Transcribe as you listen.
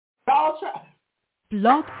girl try.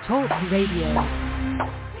 Blog Talk Radio.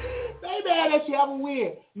 They mad that she have a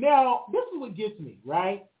win. Now, this is what gets me,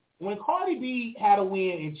 right? When Cardi B had a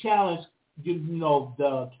win and challenged,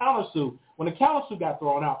 the countersuit, when the countersuit got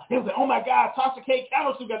thrown out, it was like, oh my God, Tasha K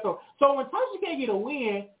countersuit got thrown. So when Tasha K get a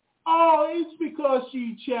win, it's because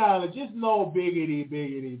she challenged. It's no biggity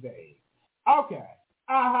thing. Okay.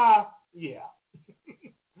 Yeah.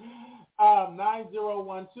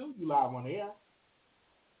 9012, you live on the air.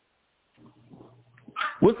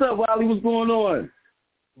 What's up, Wiley? What's going on?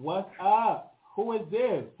 What's up? Who is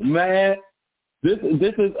this? Man, this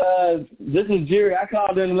is Jerry. I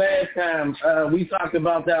called in last time. We talked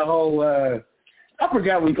about that whole I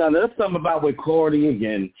forgot we talked. There's something about with Cardi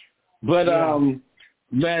again. But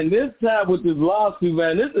man, this time with this lawsuit,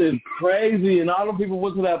 man, this is crazy. And all the people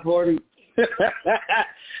went to that party.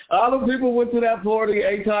 All the people went to that party.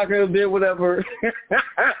 A-Talker did whatever.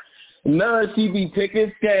 None she be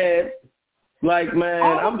picking scabs. Like, man,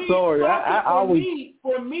 I'm sorry.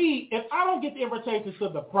 For me, if I don't get the invitation to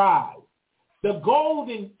the prize, the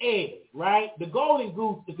golden egg, right? The golden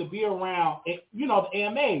goose is to be around, the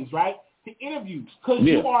AMAs, right? To interview. Because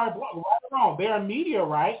you are a blogger, right or wrong. They're media,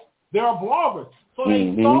 right? They're bloggers. So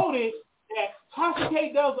they sold it that Cardi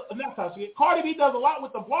B does a lot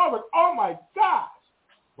with the bloggers. Oh, my gosh.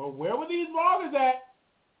 But where were these bloggers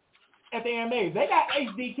at the AMAs? They got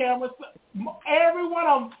HD cameras. Every one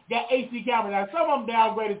of them got HD cameras. Now, some of them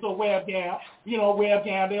downgraded to a webcam.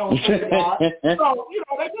 Webcam. They don't see So,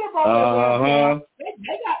 they could have brought their webcam.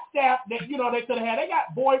 They got staff that, they could have had. They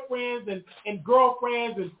got boyfriends and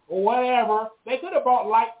girlfriends and whatever. They could have brought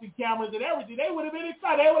lights and cameras and everything. They would have been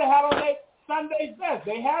excited. They would have had on their Sunday's best.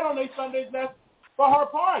 They had on their Sunday's best for her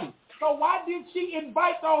party. So why did she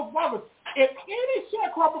invite those bloggers? If any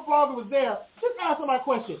sharecropper blogger was there, just answer my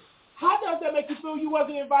question. How does that make you feel you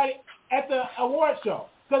wasn't invited at the award show?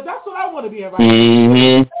 Because that's what I want to be invited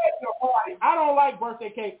to. I don't like birthday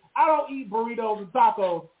cake. I don't eat burritos and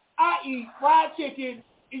tacos. I eat fried chicken,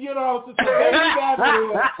 to some baby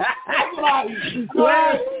baby. That's what I eat.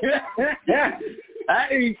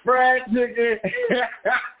 I eat fried chicken.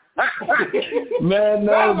 Man,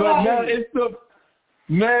 no, but no, it's the...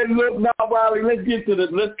 Man, look, now, Wiley, let's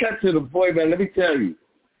cut to the point, man. Let me tell you.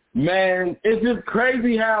 Man, it's just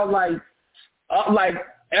crazy how, like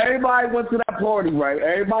everybody went to that party, right?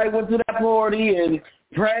 Everybody went to that party and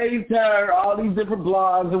praised her, all these different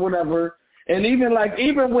blogs or whatever. And even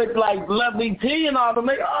with Lovely T and all them,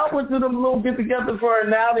 they all went to them little get-togethers for her.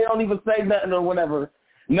 Now they don't even say nothing or whatever.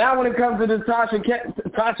 Now when it comes to this Tasha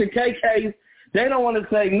K case, they don't want to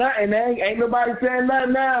say nothing. Ain't nobody saying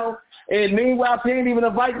nothing now. And meanwhile, she ain't even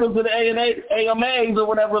invite them to the AMAs or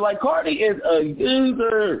whatever. Like, Cardi is a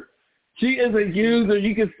user. She is a user.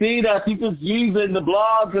 You can see that she's just using the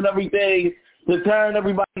blogs and everything to turn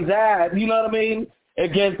everybody's eyes, you know what I mean,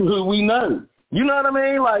 against who we know. You know what I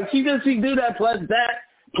mean? Like, she do that plus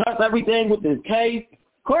everything with this case.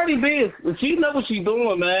 Cardi B she know what she's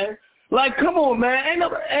doing, man. Like, come on, man.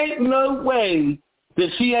 Ain't no way that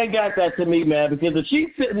she ain't got that to me, man, because if she's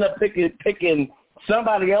sitting up picking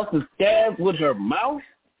somebody else's scabs with her mouth,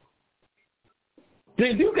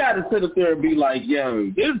 then you got to sit up there and be like,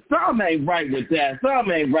 yo, something ain't right with that.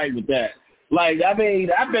 Something ain't right with that. Like, I mean,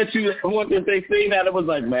 I bet you if they seen that, it was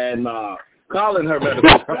like, man, nah. Calling her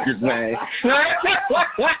medical records, man.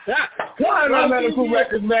 Calling her medical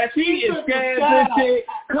records, man. She is scabs and shit.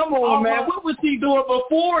 Come on, man. What was she doing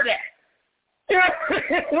before that?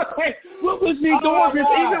 What was she doing? Because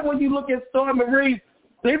even when you look at Storm Marie,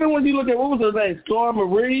 what was her name? Storm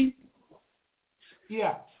Marie?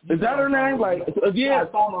 Yeah. Is that her name? Like, yeah.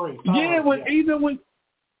 Storm Marie.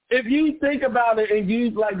 If you think about it and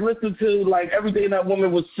you listen to everything that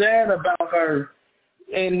woman was saying about her,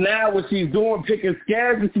 and now what she's doing, picking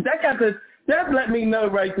scabs, that let me know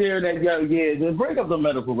right there that, just bring up the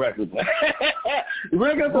medical records.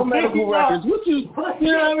 Bring up the medical records. What you know what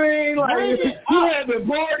I mean? Like, you having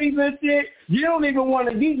parties and shit. You don't even want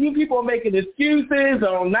to, you people are making excuses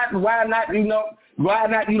on why not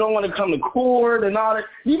you don't want to come to court and all that.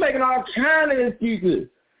 You making all kind of excuses.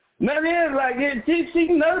 Now then, she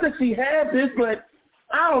knows that she had this, but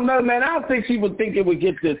I don't know, man. I don't think she would think it would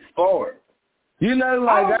get this far. I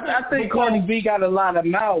think Cardi B got a lot of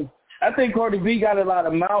mouth.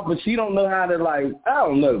 But she don't know how to, I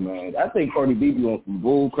don't know, man. I think Cardi B be on some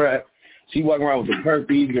bull crap. She walking around with the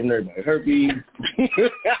herpes, giving everybody herpes.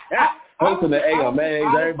 Hosting the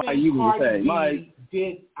AMAs, everybody using the same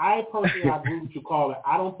mic. I personally agree with you, caller.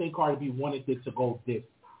 I don't think Cardi B wanted this to go this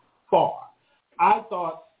far. I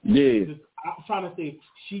thought, I'm trying to say,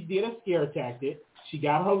 she did a scare tactic. She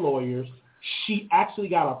got her lawyers. she actually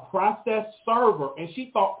got a process server, and she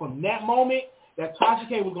thought from that moment that Tasha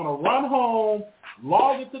K was going to run home,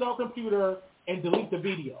 log into the computer, and delete the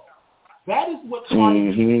video. That is what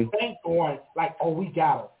Cardi B banked on, like, oh, we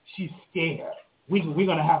got her. She's scared. We're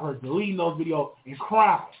going to have her deleting those videos and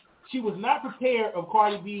crying. She was not prepared of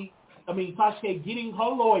Tasha K getting her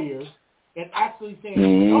lawyers and actually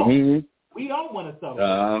saying, no, we don't want to settle. We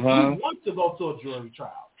want to go to a jury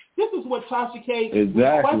trial. This is what Tasha K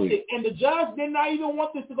requested, and the judge did not even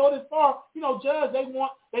want this to go this far. You know, judge, they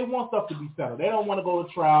want stuff to be settled. They don't want to go to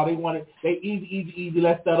trial. They easy.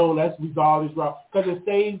 Let's settle. Let's resolve this because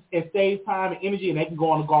it saves time and energy, and they can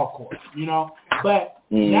go on the golf course. You know, but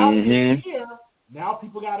now it's here. Now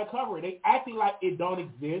people got to cover it. They acting like it don't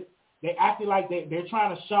exist. They acting like they're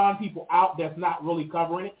trying to shun people out that's not really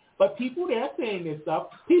covering it. But people, they're saying this stuff.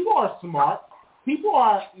 People are smart. People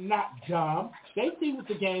are not dumb. They see what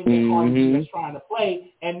the game that Cardi B is trying to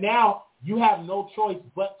play, and now you have no choice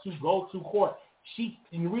but to go to court.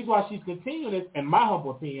 And the reason why she's continuing this, in my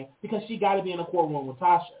humble opinion, because she got to be in a courtroom with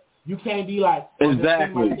Tasha. You can't be like,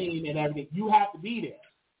 exactly, my team and everything. You have to be there.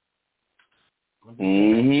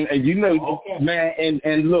 And you know, man,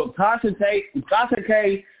 and look, Tasha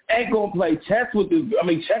K ain't gonna play chess with this. I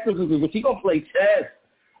mean, checkers with this, but she gonna play chess.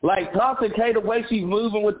 Like Tasha K, the way she's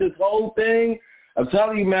moving with this whole thing, I'm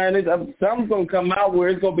telling you, man, something's gonna come out where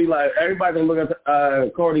it's gonna be like everybody's gonna look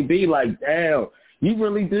at Cardi B like, damn, you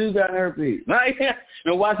really do got herpes.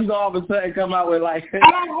 And why she's all of a sudden come out with like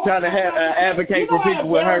trying to advocate for people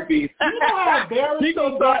with herpes? You know how embarrassing she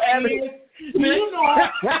gonna start advocating. You know,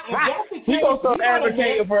 she gonna start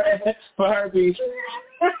advocating for herpes.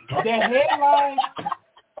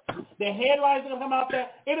 The headlines gonna come out there.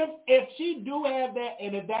 And if she do have that,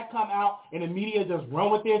 and if that come out, and the media just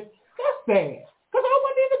run with this, that's sad. Because I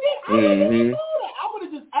wouldn't even do that. I would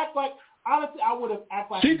have just act like. Honestly, I would have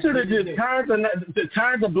acted like she should have just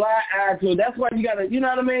turned a blind eye to it. That's why you gotta, you know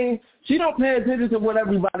what I mean? She don't pay attention to what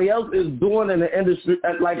everybody else is doing in the industry,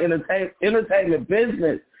 like entertainment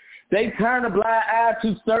business. They turn a blind eye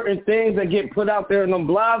to certain things that get put out there in them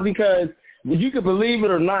blogs because you can believe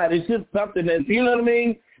it or not, it's just something that, you know what I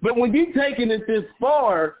mean? But when you taking it this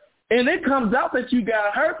far and it comes out that you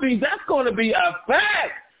got herpes, that's going to be a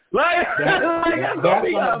fact. Like, that's going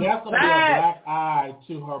to be a black eye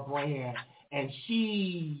to her brand, and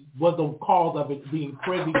she was the cause of it being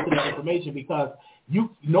privy to that information because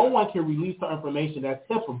no one can release the information that's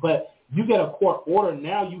HIPAA, but you get a court order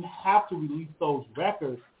now, you have to release those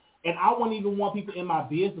records, and I wouldn't even want people in my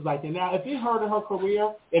business like that. Now, if it hurt her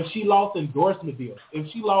career, if she lost endorsement deals,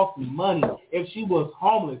 if she lost money, if she was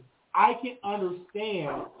homeless, I can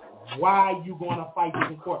understand why you're going to fight this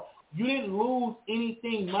in court. You didn't lose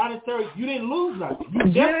anything monetary. You didn't lose nothing.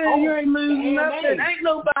 You ain't losing nothing. Ain't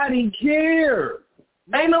nobody care.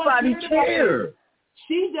 Ain't nobody care.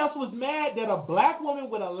 She just was mad that a black woman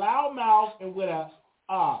with a loud mouth and with a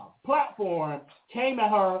platform came at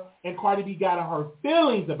her, and Cardi B got in her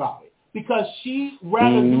feelings about it because she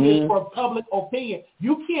rather do this for public opinion.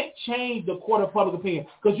 You can't change the court of public opinion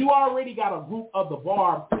because you already got a group of the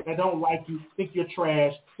bar that don't like you, think you're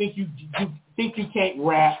trash, think you can't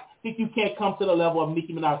rap, think you can't come to the level of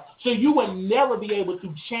Nicki Minaj. So you would never be able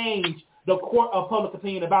to change the court of public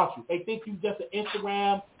opinion about you. They think you're just an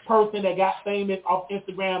Instagram person that got famous off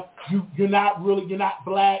Instagram. You're not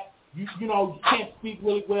black. You can't speak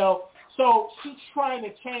really well. So she's trying to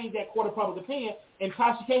change that court of public opinion, and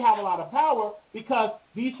Tasha K have a lot of power because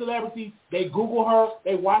these celebrities, they Google her,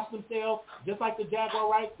 they watch themselves, just like the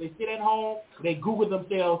Jaguar rights, they sit at home, they Google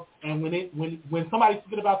themselves, and when somebody's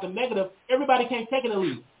speaking about them negative, everybody can't take it and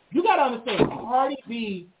leave. You got to understand, Cardi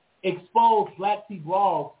B exposed Black T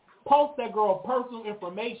blogs, post that girl personal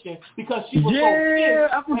information because she was so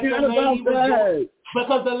pissed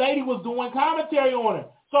because the lady was doing commentary on her.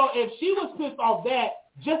 So if she was pissed off that,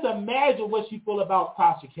 just imagine what she feel about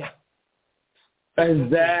Tasha K.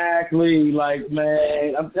 Exactly. Like,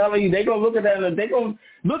 man, I'm telling you, they going to look at that and they going to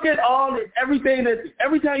look at everything that,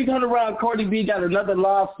 every time you turn around, Cardi B got another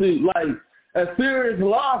lawsuit, like a serious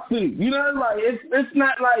lawsuit. You know, like, it's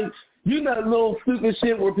not like, little stupid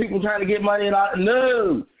shit where people trying to get money out.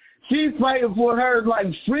 No. She's fighting for her, like,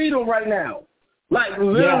 freedom right now. Like,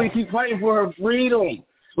 literally, she's fighting for her freedom.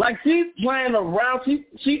 Like, she's playing around. She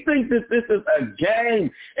thinks this is a game.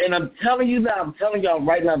 And I'm telling y'all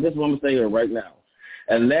right now, this is what I'm going to say here right now.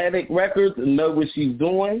 Atlantic Records know what she's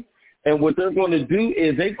doing. And what they're going to do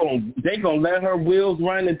is they gonna let her wheels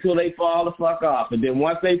run until they fall the fuck off. And then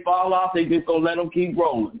once they fall off, they just going to let them keep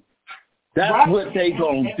rolling. That's what they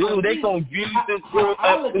going to do. They going to use this girl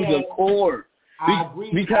up to the core.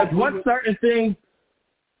 Because once certain things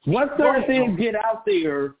get out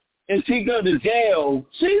there, and she go to jail,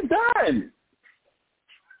 she's done.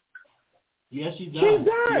 Yeah, she's done. She's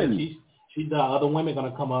done. Yeah, she's done. Other women going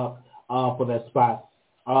to come up for that spot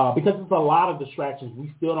because it's a lot of distractions.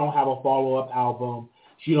 We still don't have a follow-up album.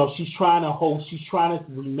 She's trying to host. She's trying to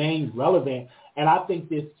remain relevant, and I think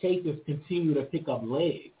this case has continued to pick up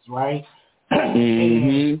legs, right?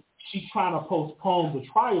 And she's trying to postpone the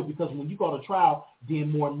trial because when you go to trial,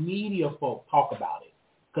 then more media folk talk about it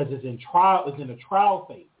because it's in the trial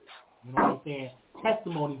phases. You know what I'm saying?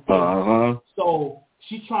 Testimony phases. So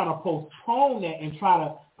she's trying to postpone that and try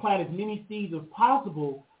to plant as many seeds as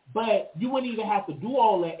possible. But you wouldn't even have to do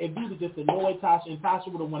all that if you would just annoy Tasha, and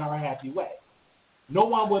Tasha would have went her happy way. No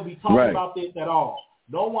one would be talking about this at all.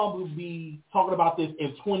 No one would be talking about this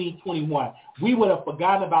in 2021. We would have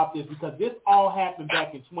forgotten about this because this all happened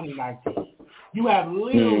back in 2019. You have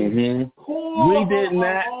literally pulled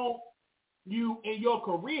you in your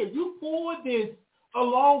career. You pulled this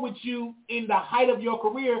along with you in the height of your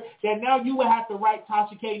career that now you would have to write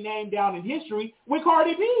Tasha K's name down in history with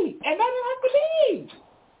Cardi B. And that didn't have to be.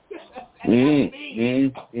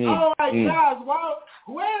 Oh, my gosh.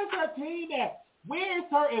 Where's her team at? Where's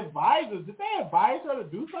her advisors? Did they advise her to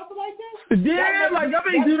do something like this? Yeah,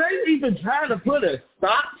 do they even try to put a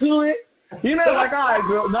stop to it? You know, like, all right,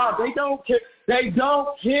 girl, no, they don't care. They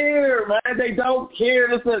don't care, man. They don't care.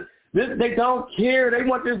 They don't care. They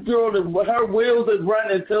want this girl her wheels is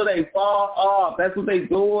running until they fall off. That's what they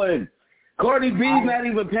doing. Cardi B's not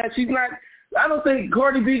even past. She's not. I don't think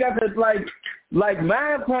Cardi B got this like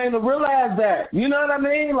mind frame to realize that. You know what I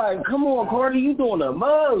mean? Like, come on, Cardi, you doing the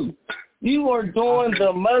most. You are doing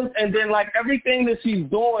the most, and then like everything that she's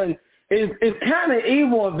doing is kind of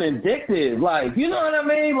evil and vindictive. Like, you know what I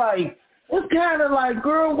mean? Like, it's kind of like,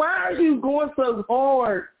 girl, why are you going so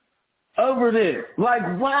hard over this? Like,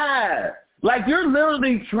 why? Like, you're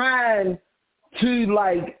literally trying to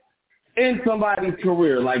like end somebody's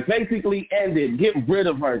career, like basically end it, get rid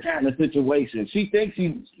of her kind of situation. She thinks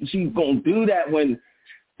she's gonna do that when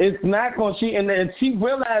it's not going to, and then she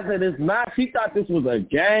realized that it's not. She thought this was a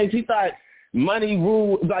game. She thought money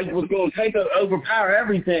rule, like, was going to overpower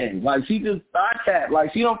everything. Like, she just thought that.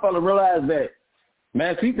 Like, she don't realize that,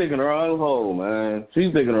 man, she's thinking her own hole, man.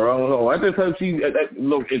 She's thinking her own hole. I just hope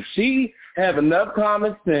look, if she have enough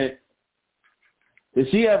common sense,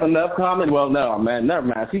 well, no, man, never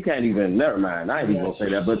mind. She can't even, never mind. I ain't even going to say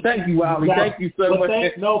that. But thank you, Wiley. Thank you so much.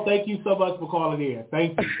 Thank you so much for calling in.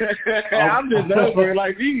 Thank you. I'm just over it.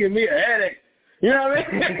 Like, she give me a headache. You know what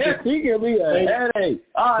I mean? She give me a headache.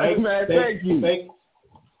 All right, man. Thank you.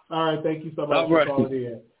 All right. Thank you so much for calling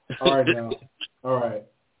in. All right, now. All right.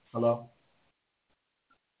 Hello?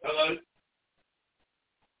 Hello?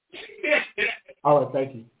 All right.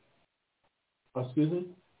 Thank you. Excuse me?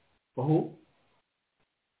 For who?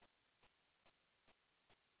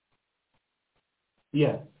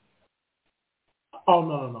 Yes. Oh,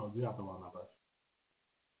 no. You have the wrong number.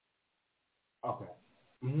 Okay.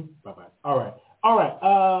 Bye-bye. All right.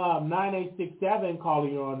 9867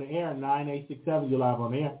 calling you on the air. 9867, you're live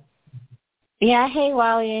on the air. Yeah, hey,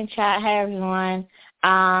 Wiley in chat. Hey, everyone.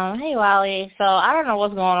 Hey, Wiley. So I don't know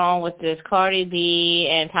what's going on with this Cardi B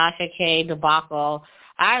and Tasha K debacle.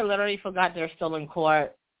 I literally forgot they're still in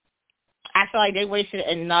court. I feel like they wasted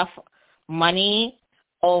enough money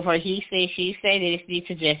over he say, she say. They just need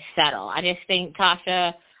to just settle. I just think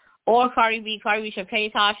Tasha or Cardi B should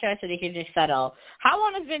pay Tasha so they can just settle. How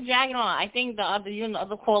long has it been dragging on? I think the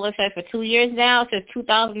other caller said for 2 years now, since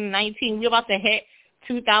 2019. We're about to hit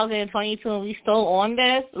 2022 and we still on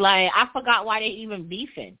this. Like, I forgot why they even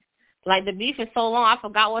beefing. Like, the beef is so long, I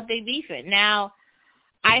forgot what they beefing. Now,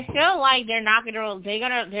 I feel like they're not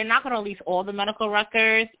gonna release all the medical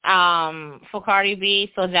records for Cardi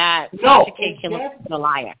B so that Tasha K can look the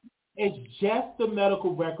liar. It's just the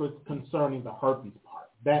medical records concerning the herpes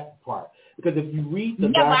part, that part. Because if you read the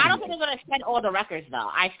but I don't think they're gonna send all the records though.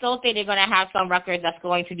 I still think they're gonna have some records that's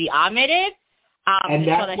going to be omitted. And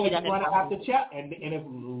that's what you're going to have to check. And if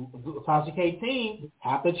Tasha K team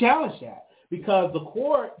have to challenge that. Because the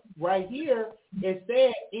court right here, it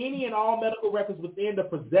said any and all medical records within the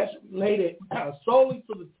possession related solely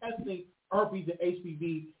to the testing herpes and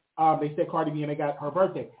HPV. They said Cardi B and they got her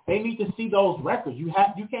birthday. They need to see those records. You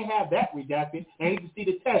can't have that redacted. They need to see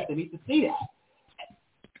the test. They need to see that.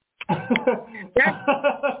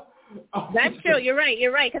 That's true. You're right.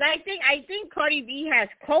 Because I think Cardi B has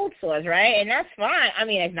cold sores, right? And that's fine. I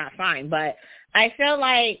mean, it's not fine, but I feel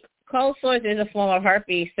like cold sores is a form of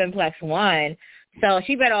herpes simplex 1. So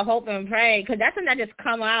she better hope and pray because that's when that just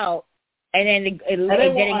come out and then it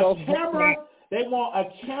didn't go. They want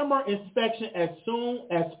a camera inspection as soon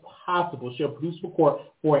as possible. She'll produce report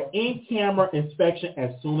for an in-camera inspection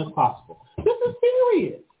as soon as possible. This is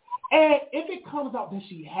serious. And if it comes out that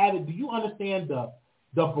she had it, do you understand the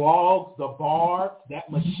blogs, the barbs, that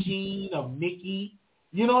machine of Nikki?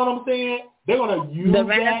 You know what I'm saying? They're going to use the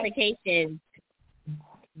ramifications.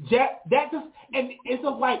 That just, and it's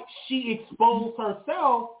just like she exposed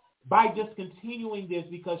herself by just continuing this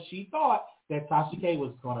because she thought that Tasha K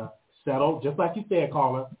was going to settle, just like you said,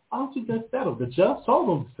 caller. Why don't you just settle? The judge told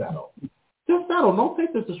them to settle. Just settle. Don't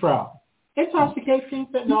take this to trial. And Tasha K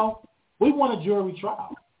said, no, we want a jury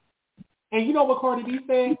trial. And you know what Cardi B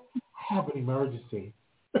said? I have an emergency.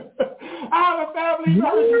 I have a family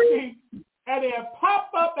emergency. And then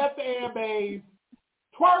pop up at the airbase,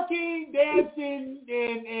 twerking, dancing,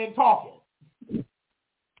 and talking.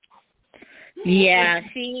 Yeah,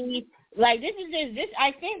 see, like this.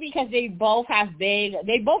 I think because they both have big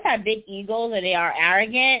egos and they are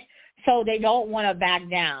arrogant, so they don't want to back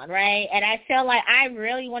down, right? And I feel like I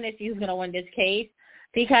really want to see who's gonna win this case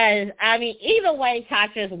because I mean, either way,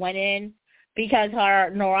 Tasha's winning because her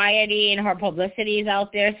notoriety and her publicity is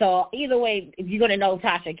out there. So either way, you're gonna know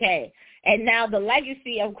Tasha K. And now the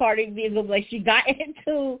legacy of Cardi B looks like she got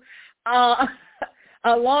into a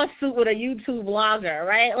lawsuit with a YouTube blogger,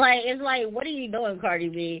 right? Like, it's like, what are you doing, Cardi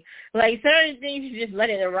B? Like, certain things you just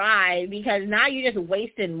let it ride because now you're just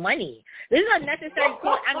wasting money. This is unnecessary.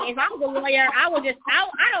 I mean, if I was a lawyer, I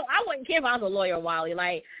wouldn't care if I was a lawyer, Wiley.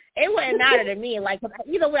 Like, it wouldn't matter to me. Like,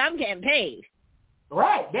 either way, I'm getting paid.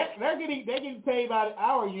 Right. They're getting paid by the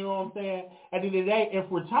hour, you know what I'm saying? At the end of the day, and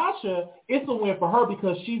for Tasha, it's a win for her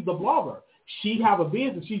because she's the blogger. She have a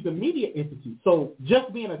business. She's a media entity. So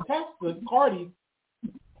just being attached to Cardi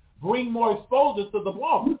bring more exposure to the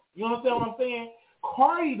blogger. You understand what I'm saying?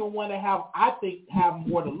 Cardi the one that have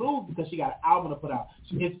more to lose because she got an album to put out.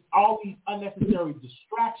 It's all these unnecessary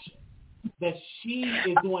distractions that she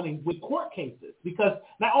is doing with court cases because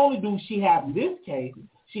not only do she have this case,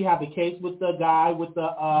 she have the case with the guy with the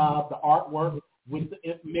artwork with the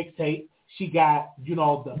mixtape. She got,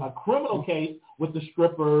 a criminal case with the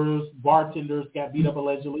strippers, bartenders got beat up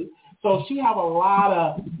allegedly. So she have a lot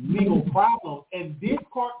of legal problems. And this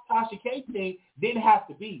Tasha K thing didn't have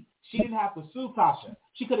to be. She didn't have to sue Tasha.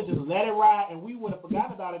 She could have just let it ride, and we would have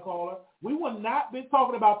forgotten about it, caller. We would not been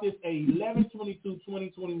talking about this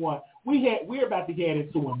 11/22/2021. We're about to get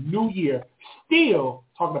into a new year, still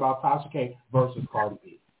talking about Tasha K versus Cardi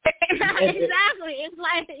B. Exactly. It's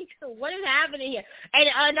like, what is happening here?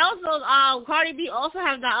 And also, Cardi B also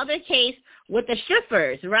has the other case with the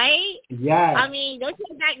strippers, right? Yeah. I mean, don't you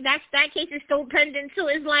think that case is still pending too?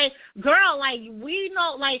 It's like, girl, like we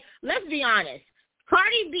know, like let's be honest.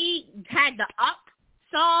 Cardi B had the Up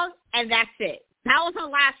song, and that's it. That was her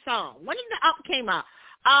last song. When did the Up came out?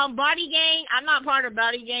 Body Gang. I'm not part of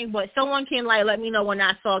Body Gang, but someone can let me know when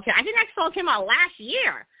that song came. I think that song came out last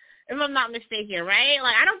year, if I'm not mistaken, right?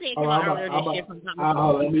 Like I don't think it came out earlier this year.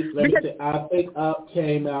 Let me say. I think Up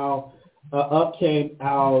came out. Up came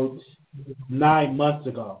out 9 months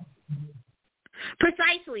ago.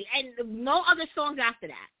 Precisely, and no other songs after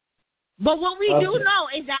that. But what we do know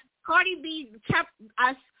is that Cardi B kept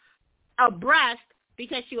us abreast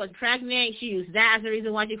because she was pregnant. She used that as the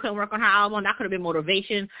reason why she couldn't work on her album. That could have been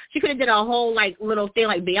motivation. She could have did a whole little thing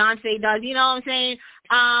like Beyonce does. You know what I'm saying?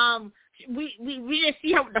 We just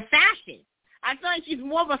see her with the fashion. I feel like she's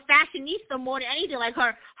more of a fashionista more than anything. Like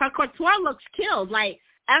her couture looks killed. Like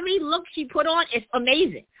every look she put on is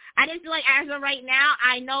amazing. I just feel like as of right now,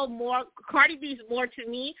 I know more. Cardi B's more to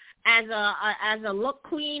me as a look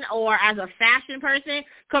queen or as a fashion person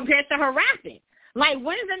compared to her rapping. Like,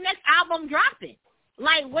 when is the next album dropping?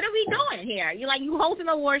 Like, what are we doing here? You host an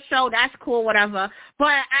award show, that's cool, whatever. But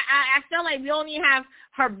I feel like we only have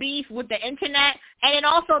her beef with the internet and then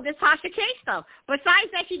also this Tasha K stuff.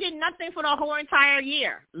 Besides that, she did nothing for the whole entire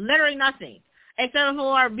year. Literally nothing. Except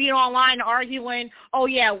for being online arguing, oh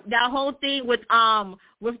yeah, that whole thing with that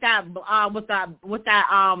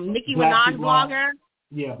Nicki Minaj blogger.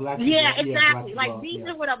 Yeah, Black. Yeah, exactly. Black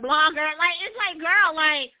beefing with a blogger. Like it's like, girl,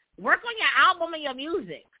 work on your album and your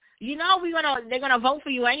music. They're gonna vote for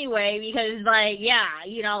you anyway because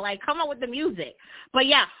come up with the music. But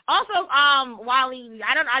yeah, also Wiley,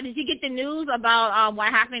 I don't know, did you get the news about what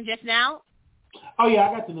happened just now? Oh, yeah,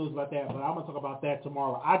 I got the news about that, but I'm going to talk about that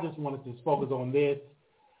tomorrow. I just wanted to focus on this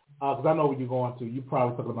because I know where you're going to. You're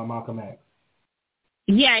probably talking about Malcolm X.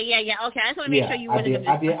 Yeah. Okay, I just want to make sure you were going to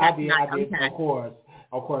I did. Of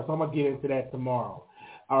course. I'm going to get into that tomorrow.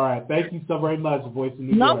 All right. Thank you so very much, Voice of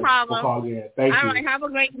New York. No problem. For calling in. Thank you. All right. Have a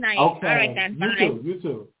great night. Okay. All right, then. Bye. You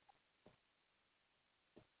too.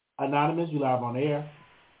 Anonymous, you live on air.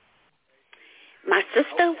 My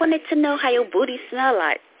sister wanted to know how your booty smell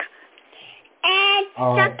like. And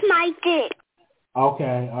suck my dick.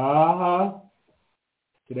 Okay,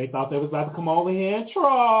 So they thought they was about to come over here and troll.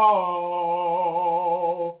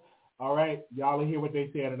 All right, y'all will hear what they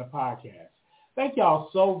said in the podcast. Thank y'all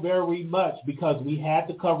so very much because we had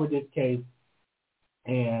to cover this case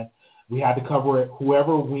and we had to cover it.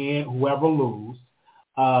 Whoever win, whoever lose,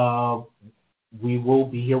 we will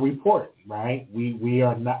be here reporting. Right? We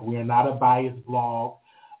are not a biased blog.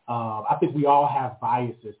 I think we all have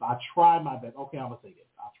biases. I try my best. Okay, I'm gonna say this.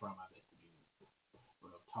 I'll try my best to do this.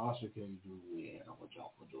 But if Tasha can do it, I'm gonna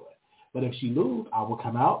jump for joy. But if she lose, I will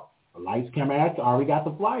come out. The lights, camera, action. I already got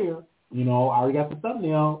the flyer. I already got the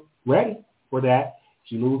thumbnail ready for that.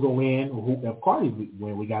 She lose or win. If Cardi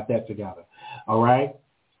win, we got that together. All right.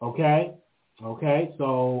 Okay.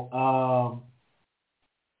 So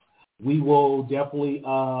we will definitely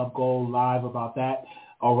go live about that.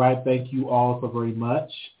 All right. Thank you all so very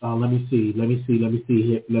much. Let me see.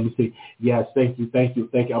 Yes. Thank you.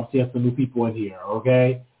 I'm seeing some new people in here.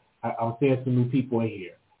 Okay. I'm seeing some new people in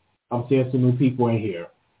here.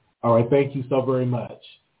 All right. Thank you so very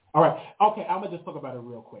much. All right. Okay. I'm going to just talk about it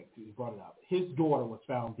real quick. You brought it up. His daughter was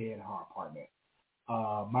found dead in her apartment.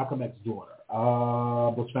 Malcolm X's daughter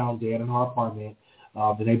was found dead in her apartment.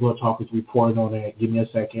 The neighborhood talk is reporting on that. Give me a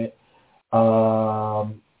second.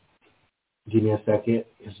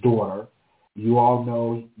 His daughter. You all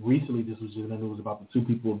know recently this was just in the news about the two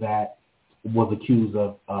people that was accused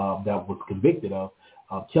of, that was convicted of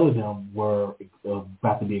killing him were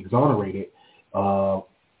about to be exonerated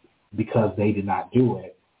because they did not do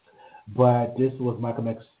it. But this was Malcolm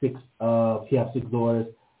X's he has 6 daughters.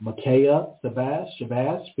 Makaya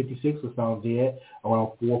Shabazz, 56, was found dead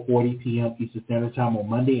around 4:40 p.m. Eastern Standard Time on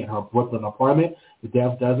Monday in her Brooklyn apartment. The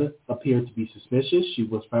death doesn't appear to be suspicious. She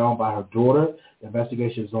was found by her daughter. The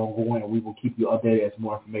investigation is ongoing, and we will keep you updated as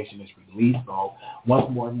more information is released. So once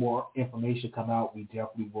more and more information come out, we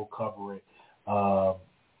definitely will cover it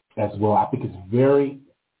as well. I think it's very...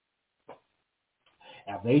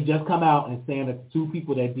 If they just come out and saying that the 2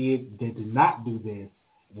 people that did not do this,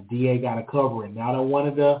 the DA got to cover it. Now that one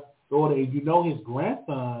of the daughter, his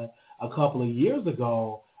grandson a couple of years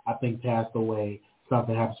ago, I think passed away.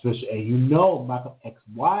 Something happened special, and Malcolm X's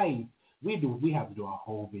wife. We have to do a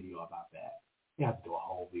whole video about that.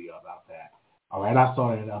 All right, I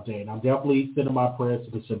saw that update, and I'm definitely sending my prayers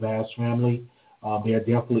to the Shabazz family. They're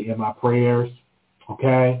definitely in my prayers.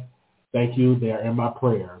 Okay, thank you. They're in my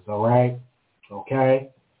prayers. All right. Okay.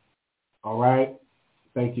 All right.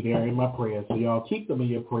 Thank you. They're in my prayers. So y'all keep them in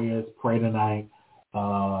your prayers. Pray tonight.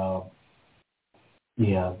 Yeah.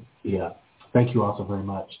 Thank you all so very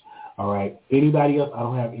much. All right. Anybody else? I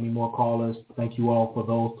don't have any more callers. Thank you all for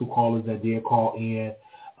those 2 callers that did call in.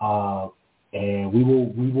 And we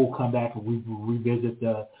will come back and we will revisit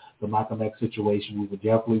the Malcolm X situation. We will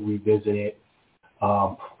definitely revisit it.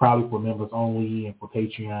 Probably for members only and for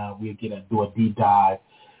Patreon. We'll do a deep dive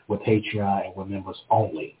with Patreon and with members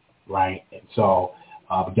only. Right. And so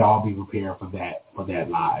y'all be prepared for that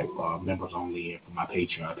live, members only and for my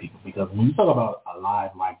Patreon people. Because when you talk about a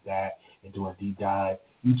live like that and do a deep dive,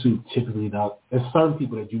 YouTube typically does. There's certain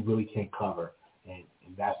people that you really can't cover, and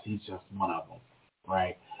he's just one of them,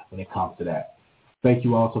 right, when it comes to that. Thank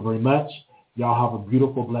you all so very much. Y'all have a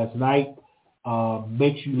beautiful, blessed night.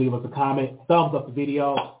 Make sure you leave us a comment. Thumbs up the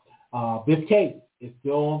video. This case is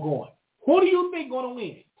still ongoing. Who do you think going to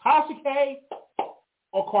win, Tasha K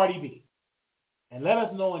or Cardi B? And let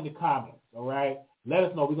us know in the comments, all right? Let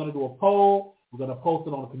us know. We're going to do a poll. We're going to post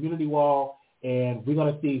it on the community wall, and we're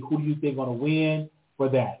going to see who do you think is going to win for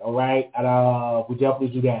that, all right? And we definitely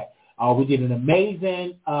do that. We did an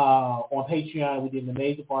amazing, on Patreon, we did an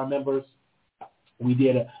amazing for our members. We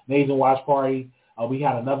did an amazing watch party. We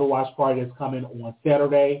had another watch party that's coming on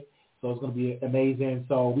Saturday, so it's going to be amazing.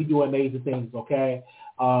 So we do amazing things, okay?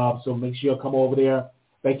 So make sure you come over there.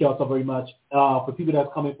 Thank y'all so very much. For people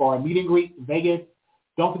that's coming for our meet and greet in Vegas,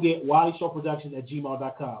 don't forget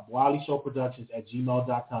wileyshowproductions@gmail.com.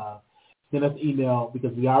 wileyshowproductions@gmail.com. Send us an email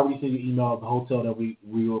because we already sent you an email of the hotel that we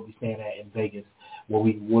will be staying at in Vegas, where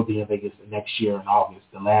we will be in Vegas next year in August,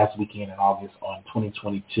 the last weekend in August on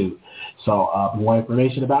 2022. So if you want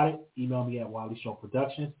information about it, email me at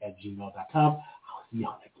wileyshowproductions@gmail.com. I'll see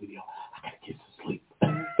y'all next video. I got to get some sleep.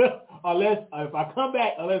 If I come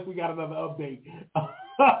back, unless we got another update.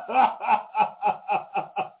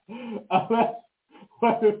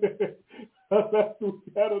 Unless we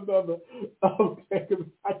got another update, because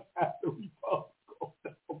I got to repost.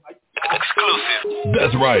 Oh my God. Exclusive.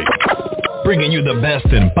 That's right. Bringing you the best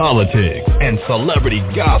in politics and celebrity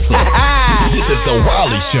gossip. This is The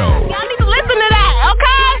Wiley Show. Y'all need to listen to that,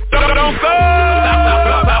 okay? Don't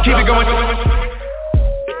Keep it going.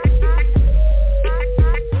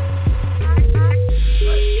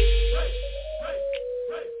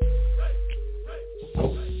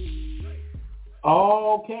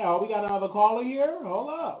 Okay, we got another caller here. Hold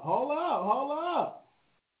up.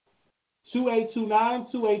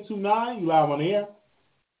 2829, you live on the air.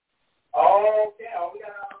 Okay, we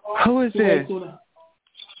got another caller. Who is this?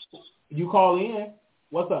 You call in.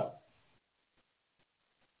 What's up?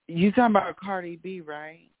 You talking about Cardi B,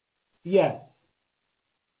 right? Yes.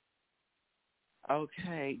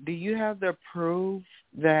 Okay. Do you have the proof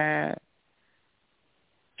that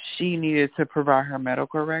she needed to provide her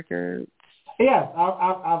medical records? Yes,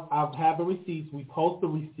 I've had the receipts. We post the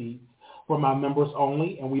receipts for my members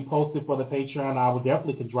only, and we post it for the Patreon. I would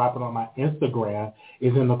definitely could drop it on my Instagram.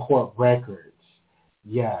 Is in the court records.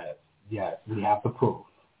 Yes, we have the proof.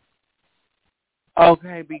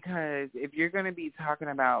 Okay, because if you're going to be talking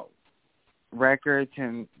about records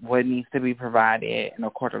and what needs to be provided in a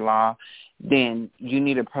court of law, then you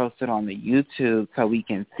need to post it on the YouTube so we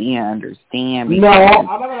can see and understand. No, I'm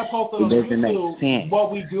not going to post it on YouTube. Make sense.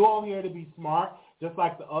 What we do on here to be smart, just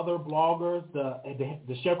like the other bloggers, the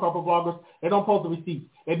sharecropper bloggers, they don't post the receipts.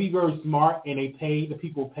 They be very smart, and the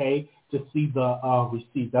people pay to see the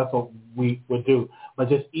receipt. That's what we would do. But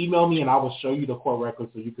just email me, and I will show you the court record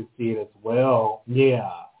so you can see it as well. Yeah.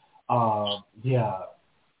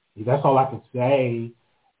 That's all I can say.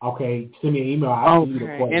 Okay, send me an email. I'll send you the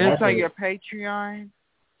court record. And it's on your Patreon?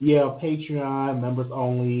 Yeah, Patreon, members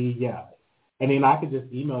only, yeah. And then I could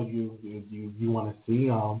just email you if you want to see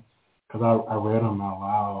them, because I read them out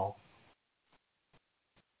loud.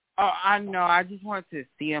 Oh, I know. I just wanted to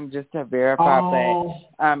see them just to verify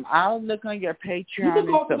that. I'll look on your Patreon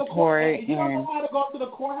and support. You don't know how to go to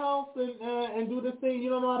the courthouse and do this thing? You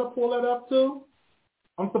don't know how to pull that up, too?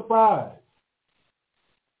 I'm surprised.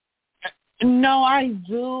 No, I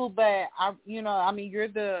do, but you're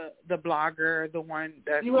the blogger, the one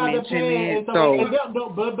that's mentioning it.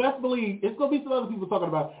 But best believe it's gonna be some other people talking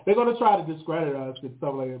about it. They're gonna try to discredit us and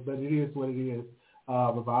stuff like that. But it is what it is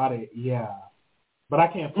about it. Yeah, but I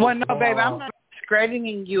can't. Well, no, babe, I'm not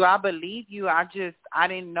discrediting you. I believe you. I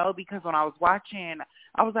didn't know because when I was watching,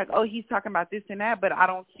 I was like, oh, he's talking about this and that, but I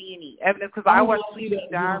don't see any evidence because I watched Sweet Pea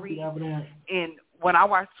Diary, and when I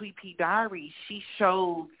watched Sweet Pea Diary, she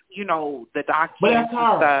showed. The documents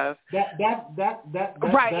and stuff.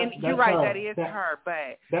 That's right, and you're right. That is her,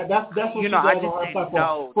 but that's what I just didn't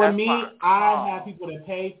know. For me, I have people that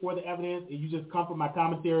pay for the evidence, and you just come from my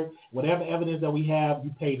commentary. Whatever evidence that we have,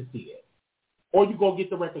 you pay to see it, or you go get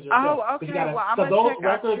the records yourself. Oh, okay. I'm so those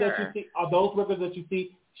records that you see are those records that you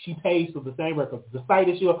see. She pays for the same records. The site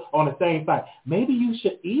is on the same site. Maybe you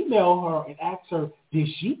should email her and ask her, did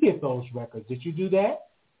she get those records? Did you do that?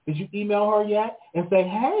 Did you email her yet and say,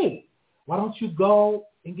 hey, why don't you go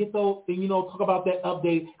and get those and, talk about that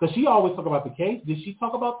update? Because she always talk about the case. Did she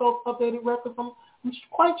talk about those updated records? I'm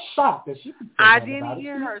quite shocked that she could say I didn't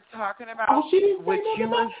hear her talking about what you were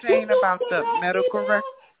saying about the medical records.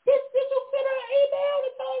 Did you send her an email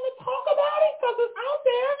and tell her to talk about it? Because it's out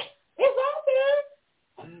there. It's out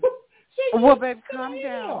there. Well, babe, calm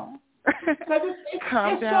down.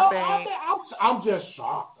 Calm down, babe. I'm just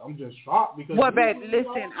shocked. Because. Well, babe,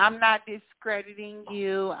 listen. I'm not discrediting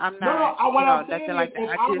you. I'm not. No, what I'm saying nothing like is,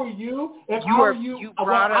 that. if I were you,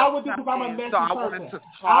 what I would do because I'm a messy person.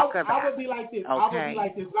 I would be like this. Okay. I would be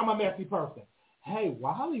like this. I'm a messy person. Hey,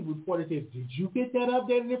 Wiley reported this. Did you get that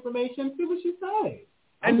updated information? See what she said.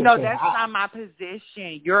 No, that's not my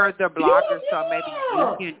position. You're the blogger, so maybe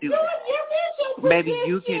you can do it. Maybe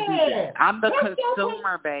you can do that. I'm the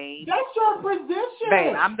consumer, babe. That's your position.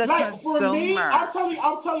 Babe, I'm the consumer. For me,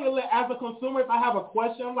 I'm telling you, as a consumer, if I have a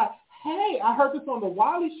question, I'm like, hey, I heard this on the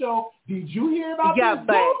Wiley show. Did you hear about this?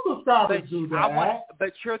 Those subscribers do that.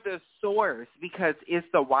 But you're the source because it's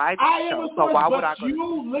the Wiley show. So why would I go?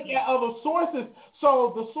 You look at other sources.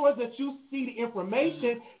 So the source that you see the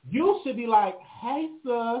information, you should be like, hey,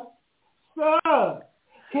 sir.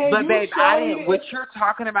 But babe, I didn't. What you're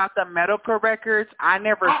talking about, the medical records, I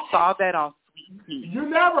never saw that on Sweet Pea. You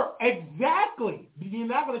never, exactly. You're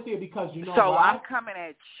not going to see it because you know So why? I'm coming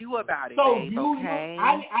at you about it, so babe, okay?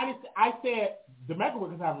 I said the medical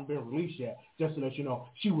records haven't been released yet, just to let you know.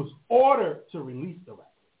 She was ordered to release the records.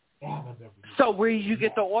 They haven't been released. So where did you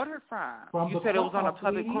get the order from? You said it was on a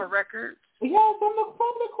public court record? Yeah, from the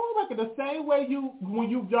public court record. The same way when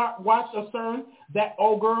you watch a certain, that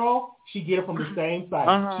old girl, she get it from the same site.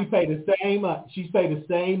 Uh-huh. She paid the same money. She paid the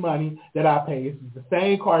same money that I pay. It's the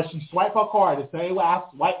same card. She swiped her card the same way I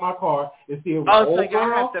swipe my card. It's the old girl. So you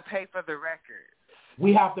have to pay for the records.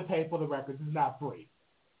 We have to pay for the records. It's not free.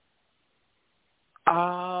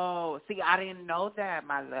 Oh, see, I didn't know that,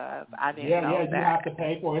 my love. I didn't know that. Yeah, you have to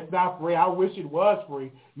pay for it. It's not free. I wish it was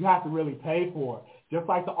free. You have to really pay for it. Just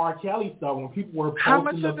like the R. Kelly stuff, when people were posting how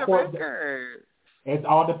much is the a court, record? it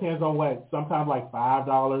all depends on what. Sometimes like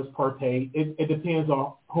 $5 per tape. It depends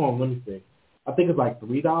on. Hold on, let me see. I think it's like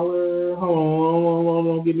 $3. Hold on,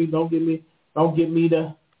 don't give me.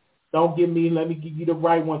 Let me give you the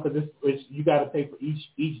right one because it's you got to pay for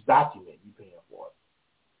each document you paying for it.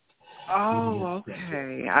 Oh,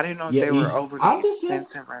 okay. I didn't know if they were overly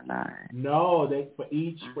expensive or not. No, for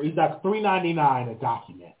each like $3.99 a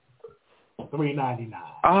document. $3.99.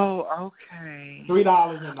 Oh, okay.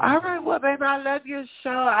 $3.99. All right, well, baby, I love your show.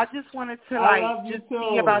 I just wanted to just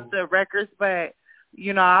see about the records, but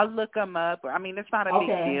I'll look them up. I mean, it's not a big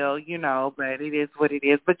deal, but it is what it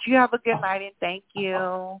is. But you have a good night and thank you.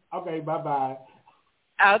 Okay, bye-bye.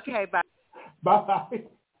 Okay, bye. Bye-bye.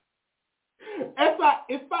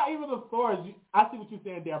 It's not even the stores. I see what you're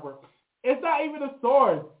saying, Deborah. It's not even the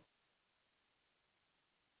stores.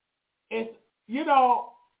 It's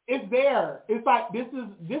it's there. It's like this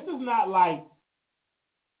is not like,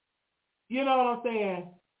 you know what I'm saying?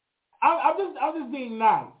 I'm just being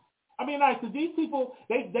nice. I mean nice because these people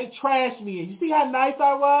they trash me. You see how nice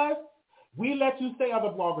I was? We let you say other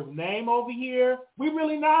bloggers' name over here. We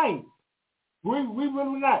really nice. We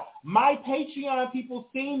really nice. My Patreon people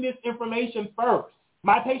seen this information first.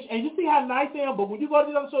 And you see how nice I am. But when you go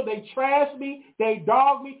to the other show, they trash me. They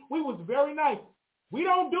dog me. We was very nice. We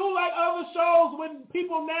don't do like other shows when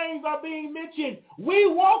people's names are being mentioned. We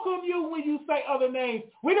welcome you when you say other names.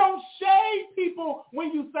 We don't shade people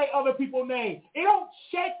when you say other people's names. It don't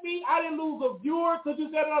check me. I didn't lose a viewer because you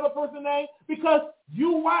said another person's name because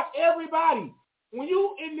you watch everybody. When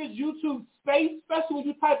you in this YouTube space, especially when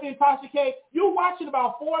you type in Tasha K, you're watching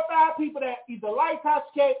about 4 or 5 people that either like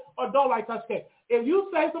Tasha K or don't like Tasha K. If you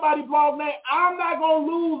say somebody's blog name, I'm not going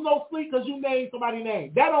to lose no sleep because you named somebody's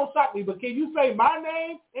name. That don't shock me. But can you say my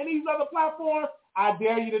name in these other platforms? I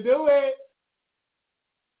dare you to do it.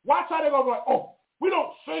 Watch how they're going to go, oh, we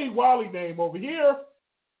don't say Wiley's name over here.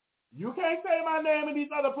 You can't say my name in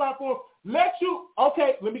these other platforms.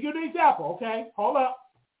 Okay, let me give you an example, okay? Hold up.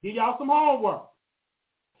 Give y'all some homework.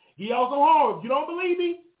 If you don't believe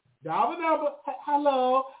me, dial the number.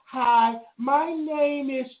 Hello, hi, my name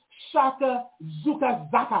is Shaka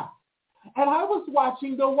Zukazaka, and I was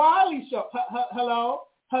watching the Wiley show. Hello.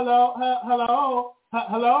 I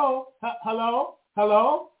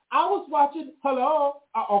was watching. Hello.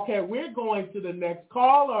 Okay, we're going to the next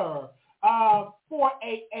caller.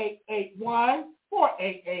 48881.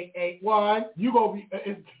 48881. You gonna be.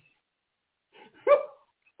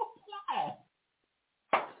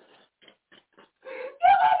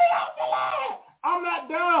 I'm not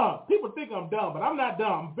dumb. People think I'm dumb, but I'm not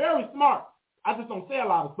dumb. I'm very smart. I just don't say a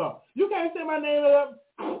lot of stuff. You can't say my name up,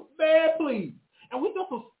 man, please. And we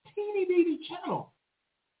just a teeny bitty channel.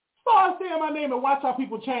 Start saying my name and watch how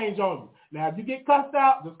people change on you. Now, if you get cussed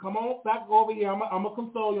out, just come on back over here. I'm gonna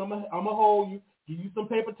console you. I'm gonna hold you. Give you some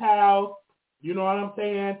paper towels. You know what I'm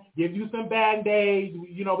saying? Give you some Band-Aids.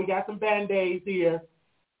 We got some Band-Aids here.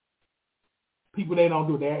 People, they don't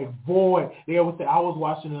do that. They avoid. They always say, I was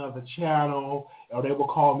watching another channel, or they will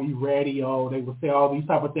call me radio. They will say all these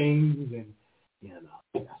type of things, and, that's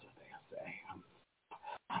what they'll say.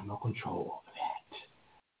 I'm no control over that.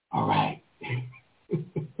 All right.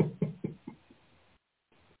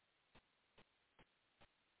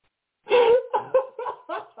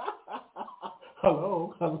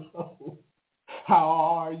 Hello. How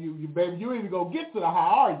are you? Baby, you even go get to the how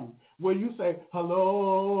are you, where you say,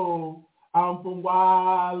 hello. I'm from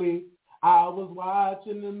Wiley. I was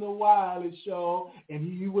watching in the Wiley show, and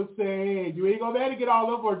he was saying, you ain't going to be able to get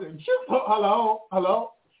all over it. Hello.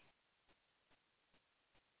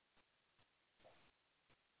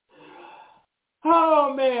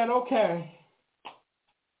 Oh, man, okay.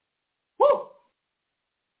 Woo.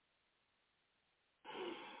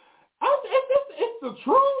 It's the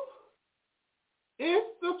truth. It's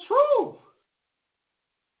the truth.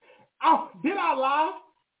 Did I lie?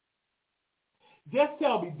 Just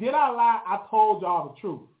tell me, did I lie? I told y'all the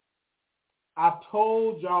truth.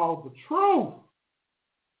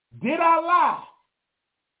 Did I lie?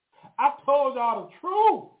 I told y'all the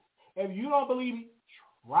truth. If you don't believe me,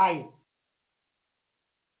 try it.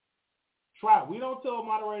 We don't tell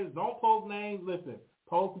moderators, don't post names. Listen,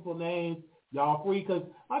 post people names. Y'all free, because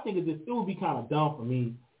I think it would be kind of dumb for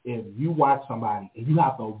me if you watch somebody and you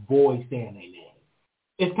have to avoid saying their name.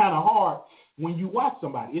 It's kind of hard. When you watch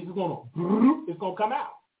somebody, it's gonna come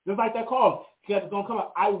out. Just like that call, it's gonna come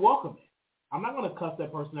out. I welcome it. I'm not gonna cuss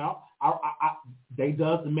that person out. They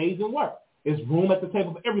does amazing work. There's room at the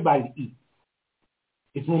table for everybody to eat.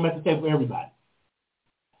 It's room at the table for everybody.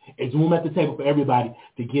 It's room at the table for everybody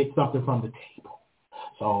to get something from the table.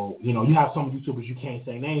 So, you know, you have some YouTubers you can't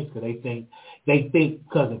say names because they think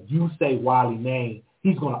because if you say Wiley's name,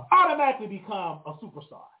 he's going to automatically become a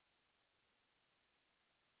superstar.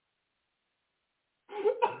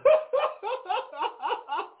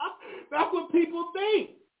 That's what people think.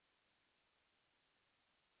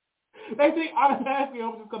 They think automatically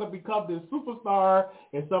I'm just going to become this superstar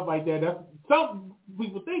and stuff like that. That's, some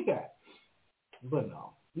people think that. But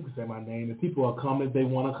no, you can say my name. If people are coming, if they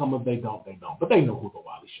want to come. If they don't, they don't. But they know who the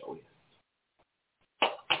Wiley Show is.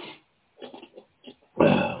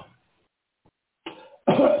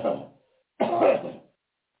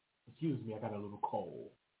 Excuse me, I got a little cold.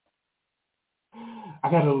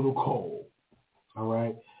 All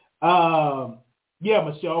right. Yeah,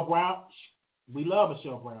 Michelle Brown. We love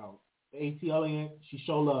Michelle Brown. ATLN, she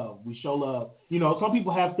show love. We show love. You know, some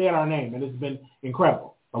people have said our name, and it's been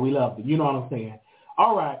incredible. But we love it. You know what I'm saying?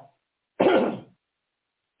 All right.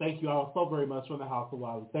 Thank you all so very much from the House of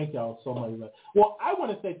Wiley. Thank y'all so much. Well, I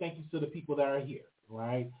want to say thank you to the people that are here,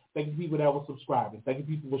 right? Thank you to people that were subscribing. Thank you to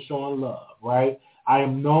people for showing love, right? I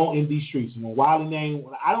am known in these streets. You know, Wiley name,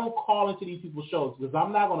 I don't call into these people's shows because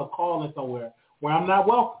I'm not going to call in somewhere where I'm not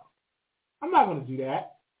welcome. I'm not going to do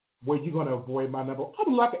that where you're going to avoid my number.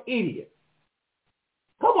 I'm like an idiot.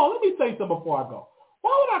 Come on, let me say something before I go.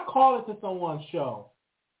 Why would I call into someone's show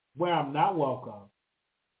where I'm not welcome?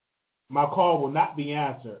 My call will not be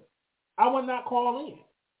answered. I will not call in.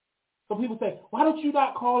 So people say, why don't you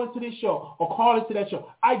not call into this show or call into that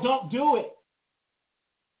show? I don't do it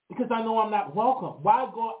because I know I'm not welcome. Why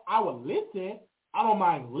go? I will listen. I don't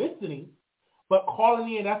mind listening. But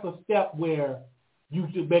calling in, that's a step where you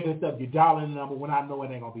should make a step. You dial in the number when I know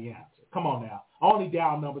it ain't going to be answered. Come on now. I only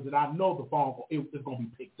dial numbers that I know the phone is going to be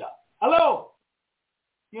picked up. Hello?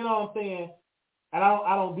 You know what I'm saying? And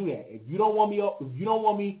I don't do that. If you don't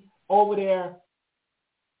want me over there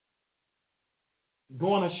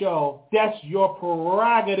doing a show, that's your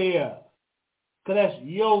prerogative. Because that's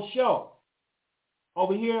your show.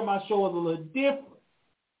 Over here, my show is a little different.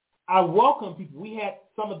 I welcome people. We had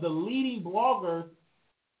some of the leading bloggers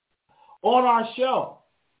on our show,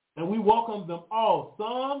 and we welcomed them all.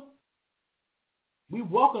 We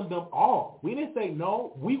welcomed them all. We didn't say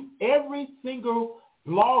no. Every single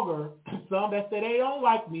blogger, some that said they don't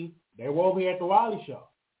like me, they were over here at the Wiley Show.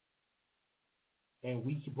 And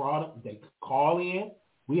we brought them, they call in.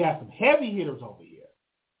 We have some heavy hitters over here.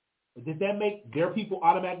 But does that make their people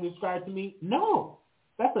automatically subscribe to me? No.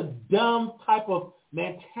 That's a dumb type of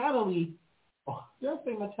mentality. Oh, did I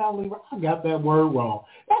say mentality? I got that word wrong.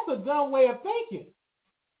 That's a dumb way of thinking.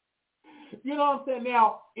 You know what I'm saying?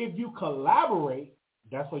 Now, if you collaborate,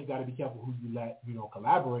 that's why you got to be careful who you let,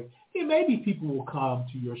 collaborate. And maybe people will come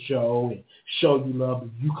to your show and show you love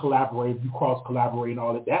if you collaborate, if you cross-collaborate and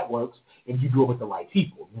all that works, if you do it with the right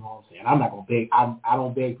people. You know what I'm saying? I'm not going to beg. I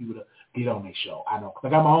don't beg people to get on their show. I know, because I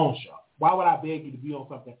got my own show. Why would I beg you to be on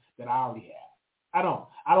something that I already have? I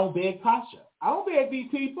don't beg Tasha. I don't beg these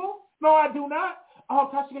people. No, I do not. Oh,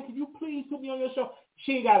 Tasha, can you please put me on your show?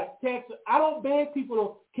 She ain't got a text. I don't beg people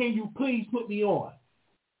to, can you please put me on?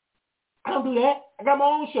 I don't do that. I got my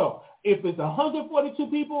own show. If it's 142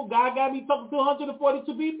 people, God got me talking to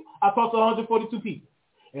 142 people, I talk to 142 people.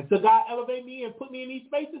 And so God elevate me and put me in these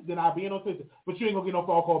spaces, then I'll be in on Twitter. But you ain't going to get no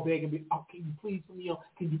phone call begging me, oh, can you please put me on?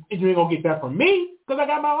 And you ain't going to get that from me because I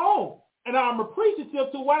got my own. And I'm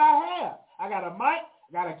appreciative to what I have. I got a mic,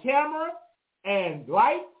 got a camera, and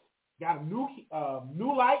lights. Got a new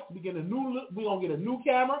lights. We're gonna get a new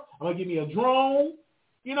camera. I'm gonna give me a drone.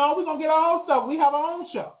 We're gonna get our own stuff. We have our own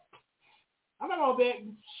show. I'm not gonna beg.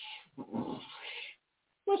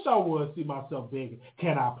 Wish I would see myself begging.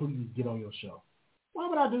 Can I please get on your show? Why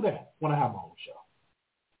would I do that when I have my own show?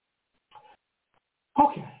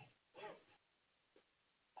 Okay.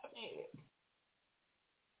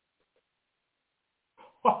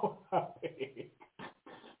 Why would I beg?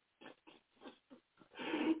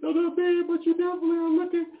 No, big, but you definitely are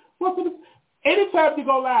looking. Anytime you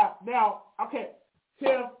go live. Now, okay,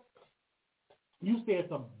 Tim, you said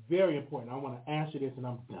something very important. I want to answer this, and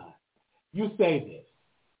I'm done. You say this.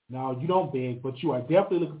 Now, you don't beg, but you are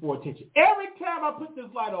definitely looking for attention. Every time I put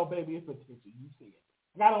this light on, baby, it's attention. You see it.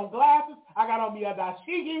 I got on glasses. I got on me a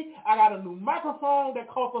dashiki. I got a new microphone that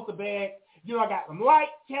costs us a bag. I got some light,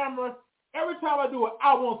 cameras. Every time I do it,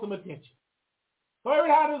 I want some attention. So every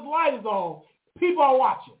time this light is on, people are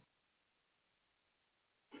watching.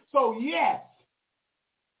 So yes,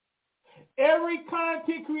 every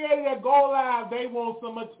content creator that go live, they want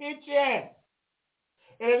some attention.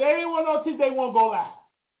 And if they didn't want no attention, they won't go live.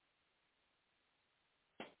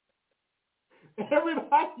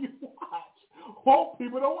 Everybody you watch want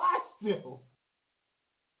people to watch them.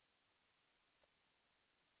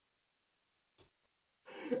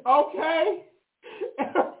 Okay?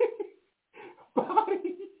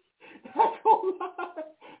 Everybody that's gonna lie.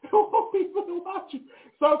 Want people to watch you.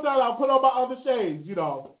 Sometimes I'll put on my other shades, you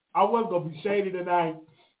know. I wasn't going to be shady tonight,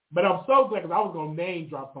 but I'm so glad because I was going to name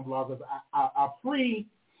drop some vloggers. I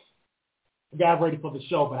got ready for the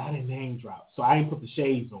show, but I didn't name drop. So I didn't put the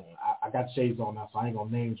shades on. I got shades on now, so I ain't going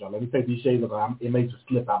to name drop. Let me take these shades off. It may just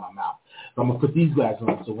slip out my mouth. So I'm going to put these glasses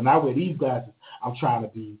on. So when I wear these glasses, I'm trying to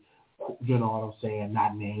be, you know what I'm saying,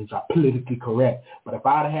 not name drop, politically correct. But if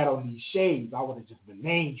I'd have had on these shades, I would have just been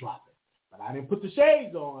name dropping. But I didn't put the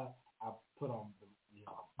shades on. I put on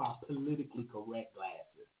my politically correct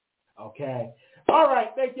glasses. Okay? All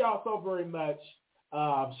right. Thank y'all so very much.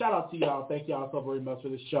 Shout out to y'all. Thank y'all so very much for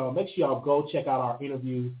the show. Make sure y'all go check out our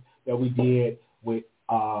interview that we did with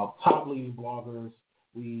top leading bloggers.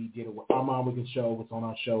 We did it with Armand Wiggins Show, was on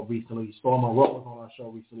our show recently. Storm Monroe was on our show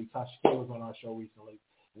recently. Tasha K was on our show recently.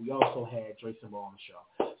 We also had Jason Moore on the show.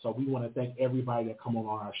 So we want to thank everybody that come on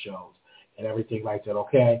our shows and everything like that,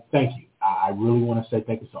 okay? Thank you. I really want to say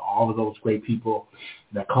thank you to all of those great people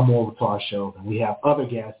that come over to our shows. And we have other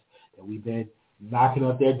guests that we've been knocking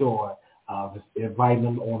at their door, just inviting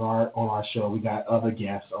them on our show. We got other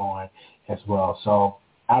guests on as well. So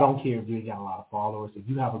I don't care if you ain't got a lot of followers. If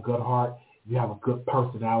you have a good heart, if you have a good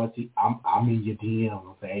personality, I'm in your DM.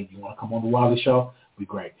 I'll say, hey, you want to come on the Wiley Show? Be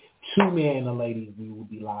great. 2 Men and a Lady, we will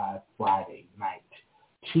be live Friday night.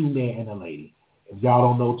 2 Men and a Lady. If y'all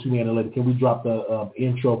don't know 2 Men and a Lady, can we drop the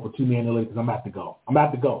intro for 2 Men and a Lady? Because I'm about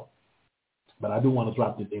to go. But I do want to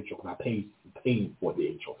drop this intro because I paid for the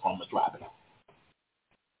intro, so I'm going to drop it.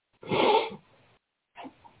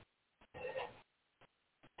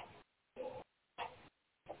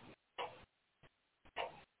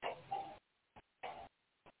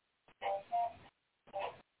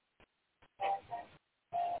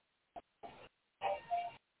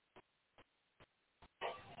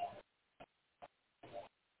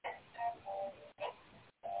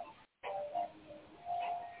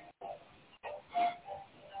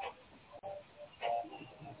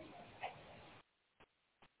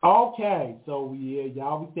 Okay, so yeah,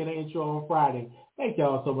 y'all be seeing the intro on Friday. Thank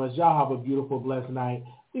y'all so much. Y'all have a beautiful, blessed night.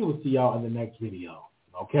 We will see y'all in the next video.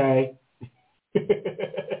 Okay?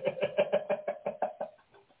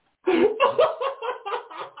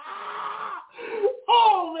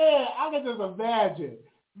 Oh man, I can just imagine.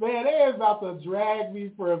 Man, they is about to drag me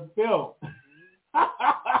for a film.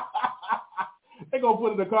 They gonna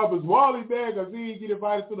put in the comments, Wally bad because he didn't get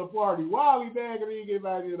invited to the party. Wally bad because he didn't get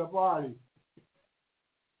invited to the party.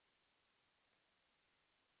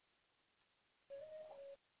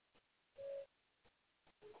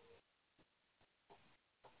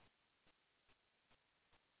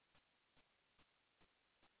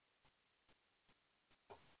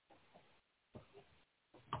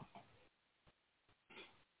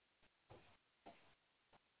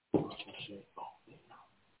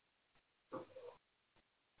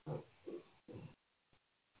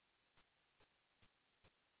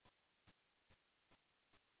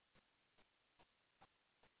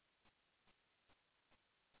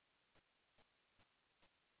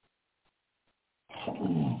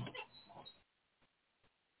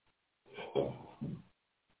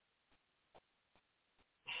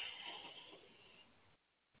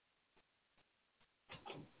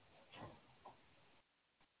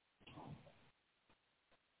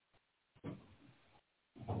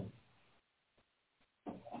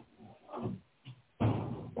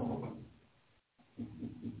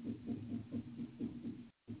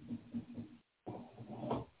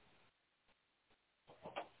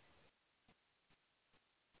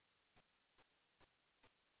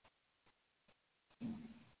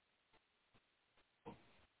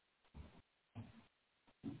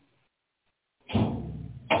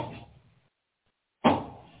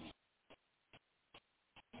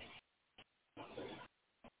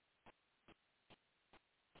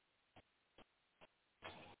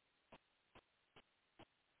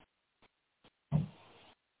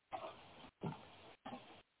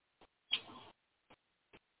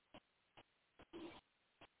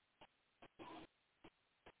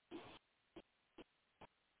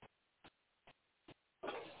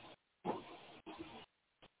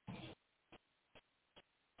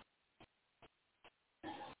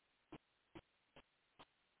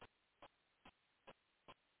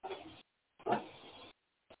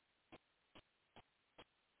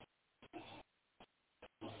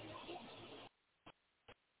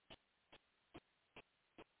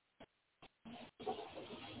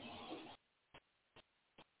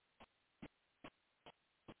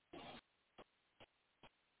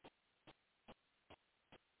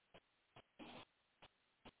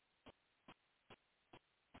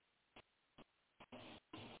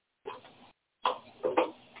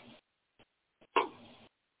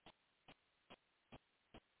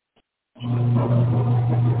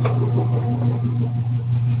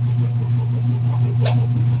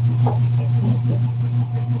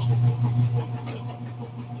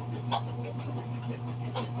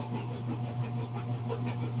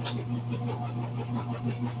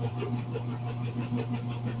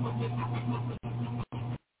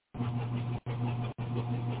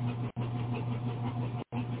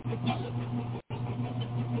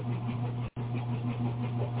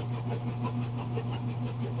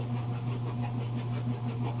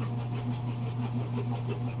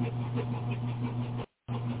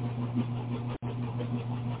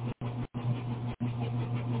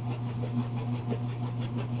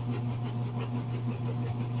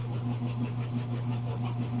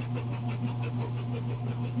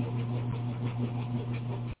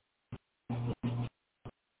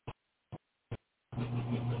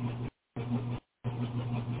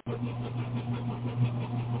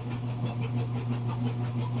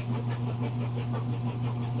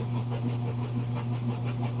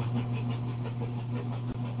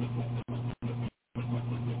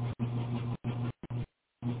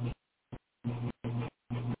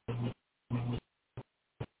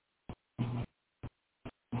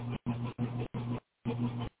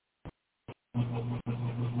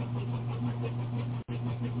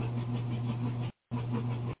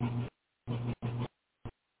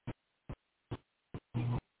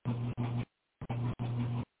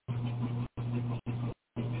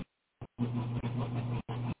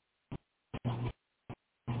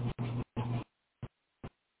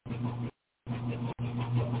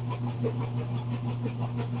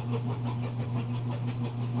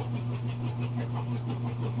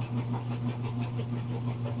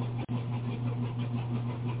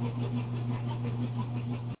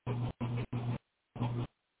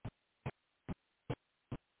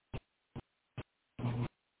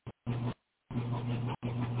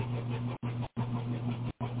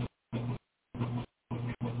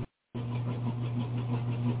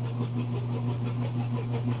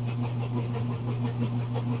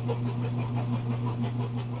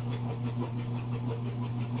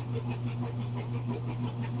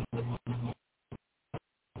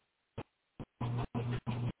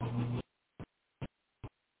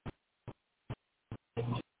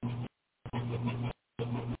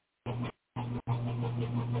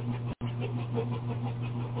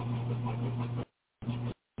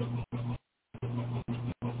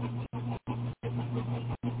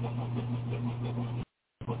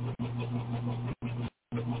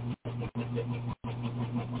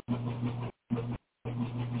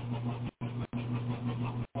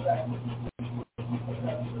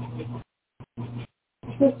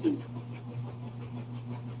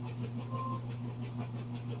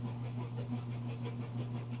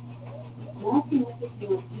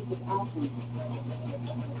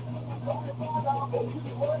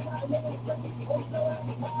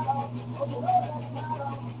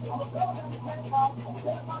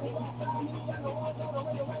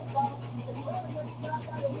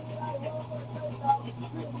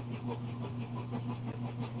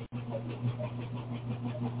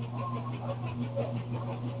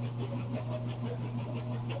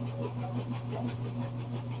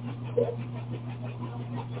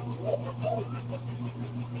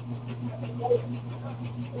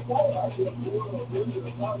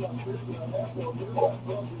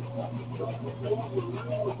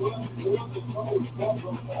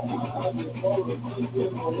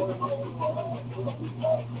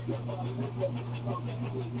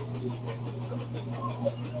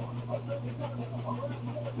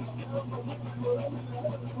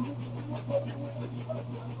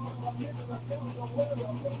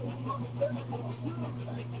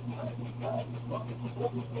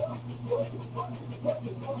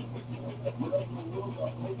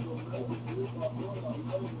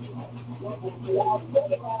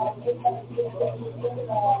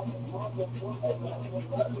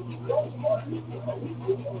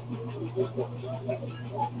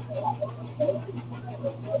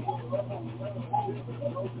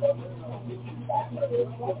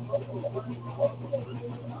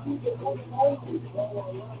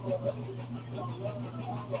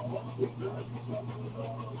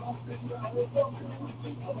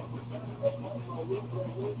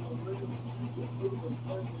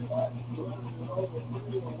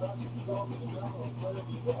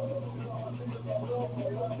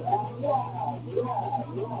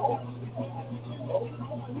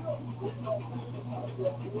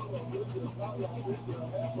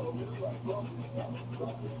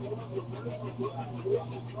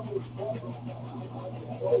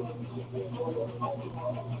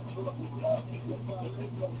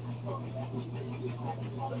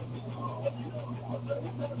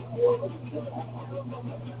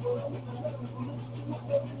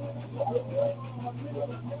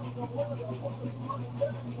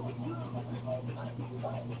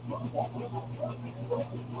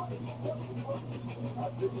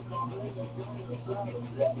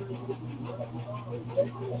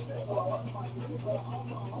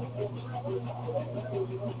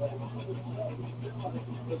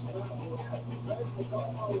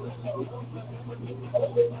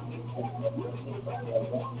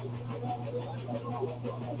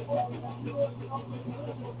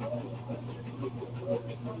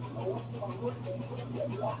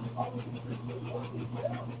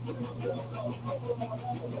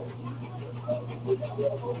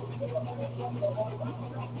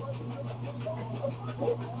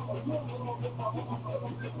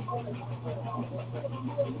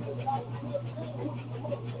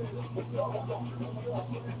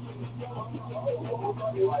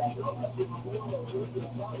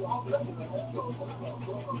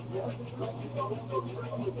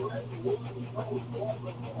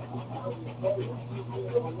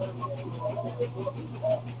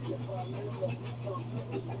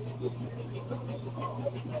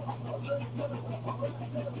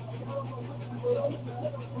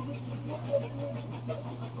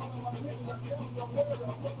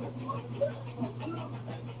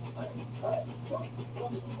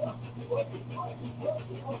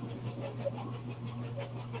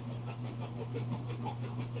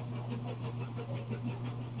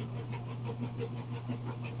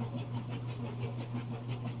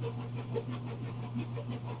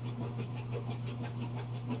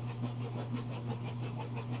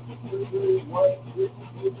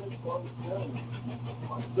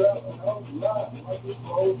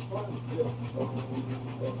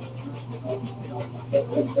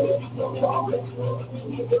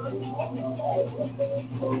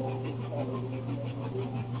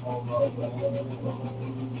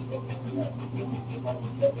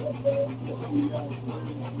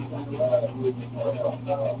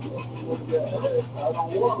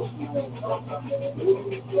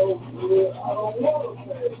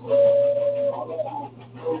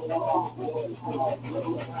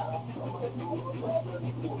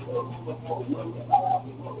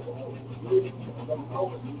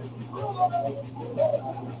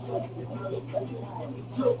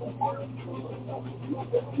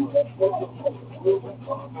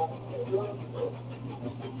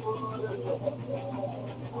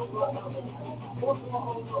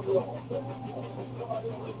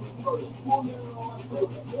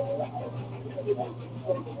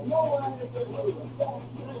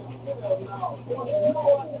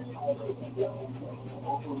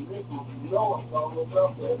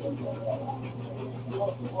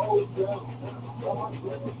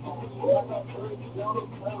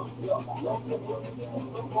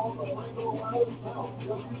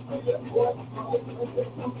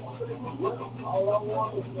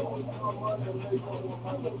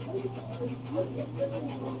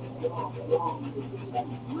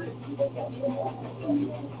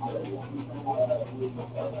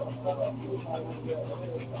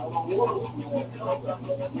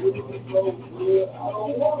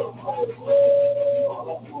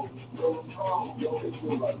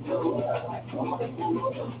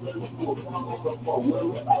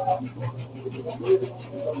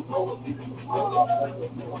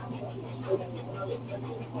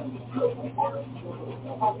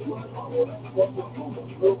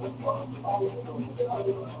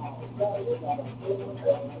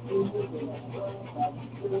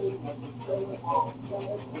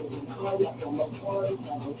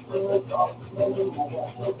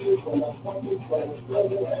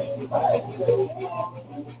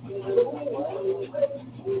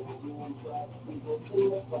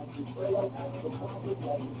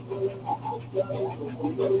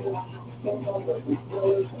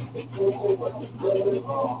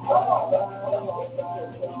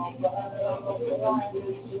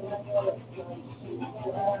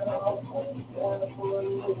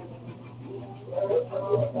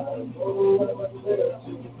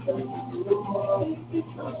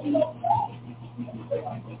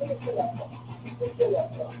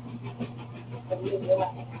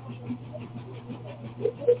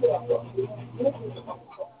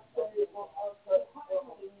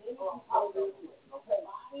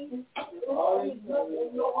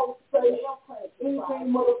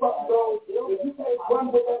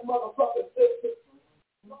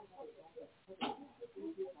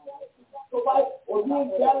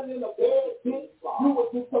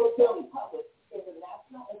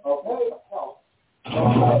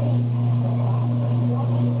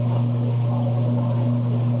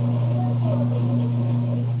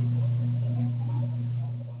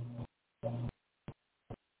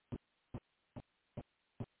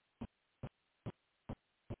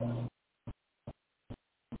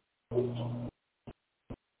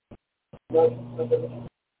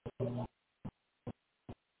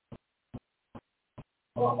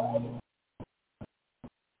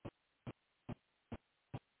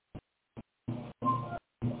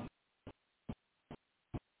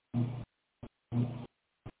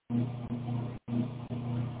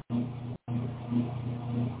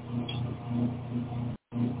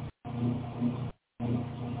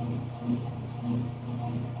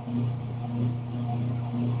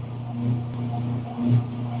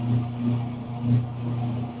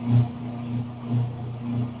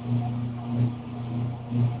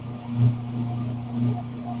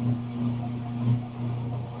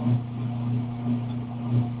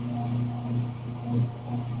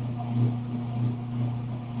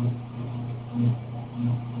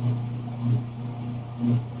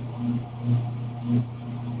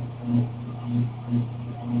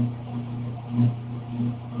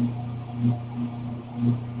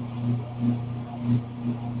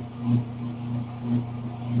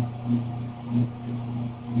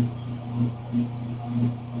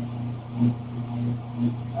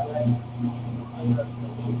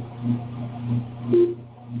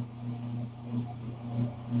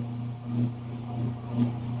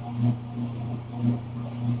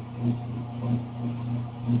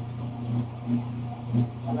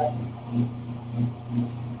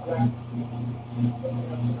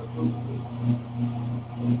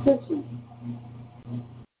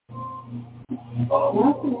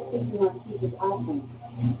 Now connected to our speaker's iPhone.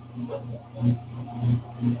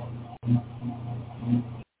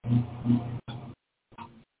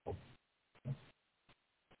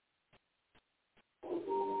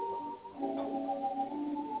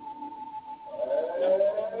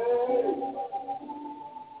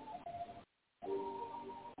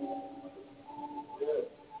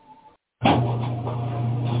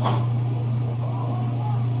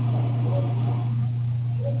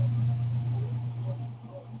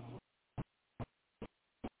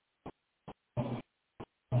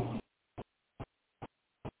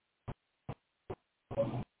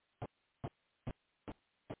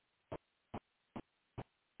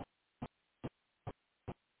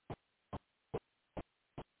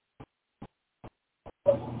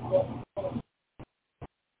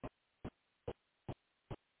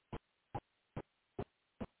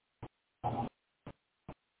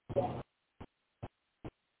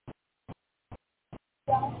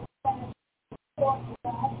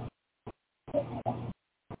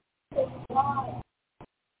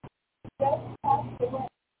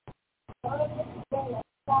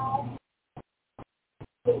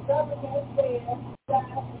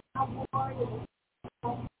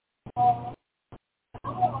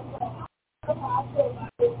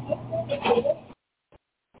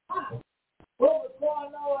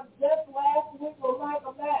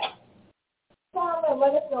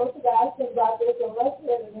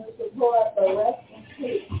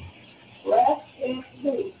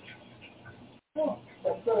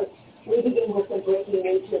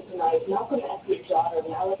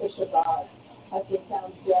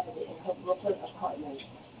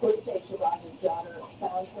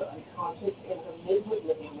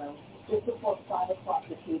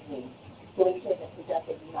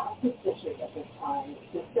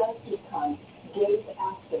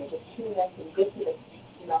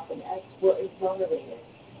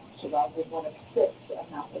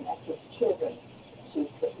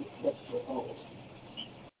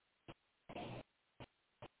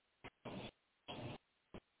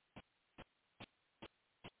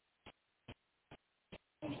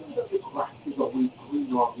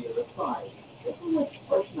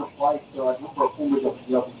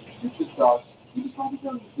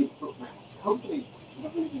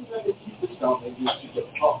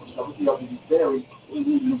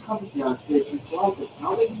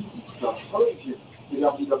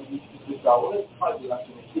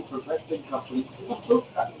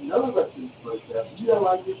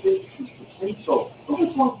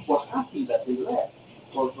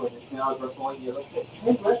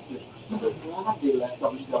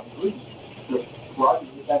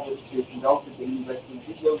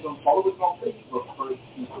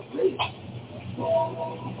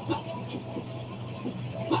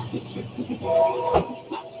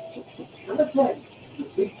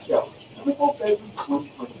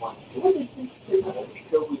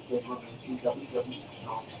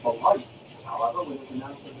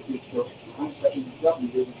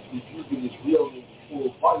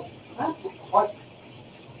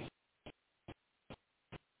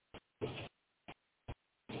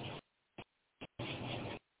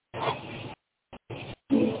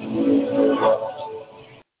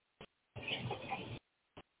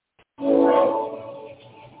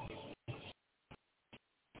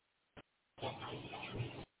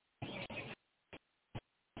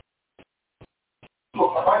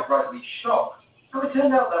 Quite rightly shocked. So it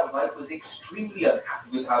turned out that Mike was extremely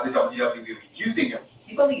unhappy with how the WWE was using him.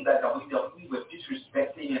 He believed that WWE was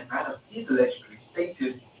disrespecting a man of his legendary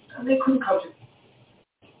status, and they couldn't coach it.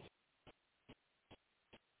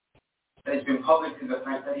 And it's been public in the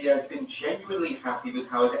fact that he has been genuinely happy with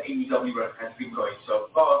how the AEW run has been going so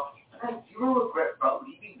far, and has zero regret about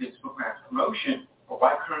leaving this McMahon's promotion, or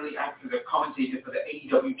why currently acting as a commentator for the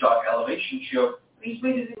AEW Dark Elevation show. He's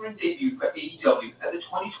made his in-ring debut for AEW at the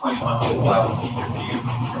 2021 Wiley Review.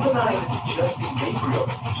 Number 9 is Justin Gabriel.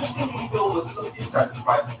 Justin Gabriel was so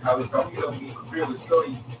dissatisfied with how his WWE career was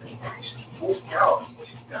going that he actually walked out in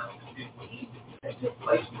 2015. It took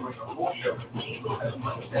place during a Raw show. Gabriel had a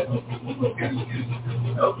mindset of he was going to use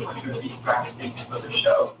no one to be backstage for the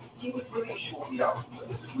show. He was really shortly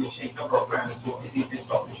afterwards, which a number of fans thought he missed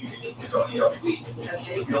opportunity with WWE, and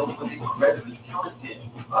Gabriel was incredibly talented.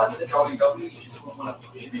 But the WWE just didn't want to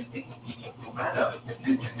push him in a meaningful manner.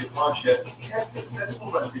 Since his departure, he had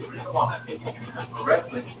successful runs in Ring of Honor and International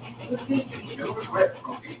Wrestling. There seems to be no regret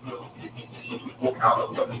from Gabriel's decision to walk out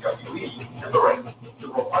of WWE. Number 8, The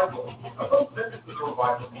Revival. Both members of The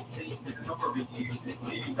Revival contained a number of reviews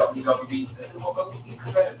in WWE that were both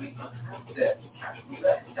incredibly unhappy there. Casually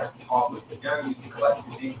left. Harvard, the young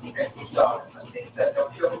collectively and start and think that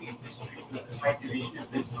WWE history that the tag division of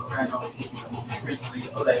Vince McMahon previously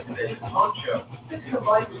alleged their departure. This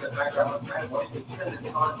combined with the fact that McMahon wanted to spend the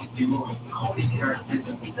time to do with comedy characters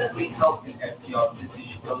and certainly helped in FTR's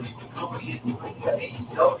decision to leave the company and move to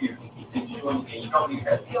AEW. Since joining AEW,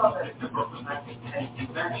 FTR had a number of classic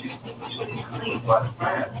tag-team matches, which was acclaimed by the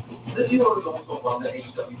fans. The duo has also won the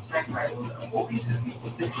AEW tag titles and more recently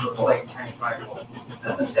the AAA tag title.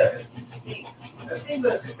 Number 7, Sting. Sting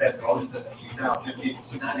versus Seth Rollins at the 2015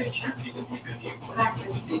 Championship pay-per-view was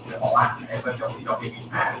actually Sting's last ever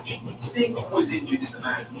WWE match. Sting was injured in the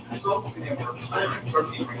match, resulting in him retiring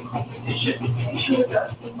from the ring competition. He showed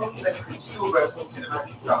that Rollins could still wrestle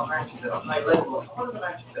cinematic style matches at a high level, and one of the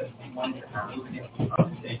matches that Sting wanted to have was against The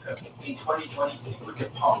Undertaker. In 2020, Sting would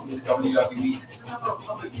get partnered with the WWE and a number of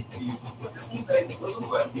public interviews with the team that he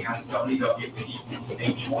wasn't working at the WWE.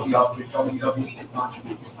 Then shortly after WWE departure,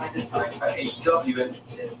 he decided to sign for AEW and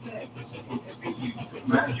since then, Sting has been used as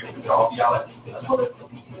manager for Darby Allin, as well as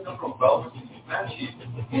competing in a number of well-received matches.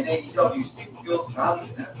 In AEW, Sting feels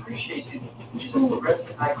valued and appreciated, which is all the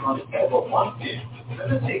wrestling icon ever wanted.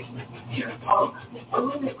 Number 6, CM Punk. When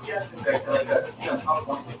Lumic reacted back to CM Punk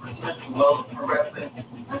wanted to return to the world of pro wrestling,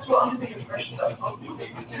 that's what under the impression that Punk would be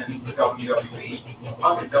returning to WWE.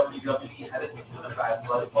 Punk and WWE had a ton of bad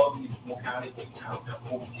blood following his walkout in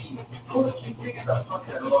 2014. One of the key things that Punk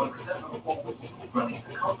had a lot of resentment for was running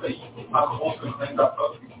the company. Punk also claimed that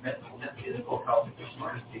both his mental and physical health was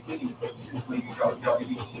drastically improved since leaving WWE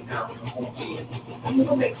in 2014. And it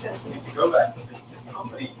would make sense for him to go back to the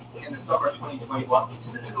company in the summer of 2021. So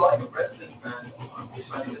this is like a wrestling fan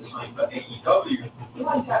decided to sign for AEW.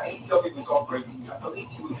 Like how AEW was operating, I believe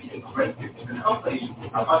he would be a great fit for the company.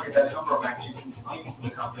 Punk has had a number of matches in time for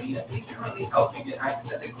the company, and he's currently helping it act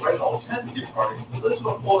as a great alternative product. Those who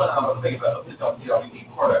have fallen out of favor of the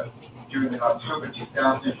WWE product. During an October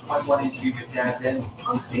 2021 interview with Dan Den,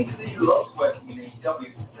 Punk stated that he loves working in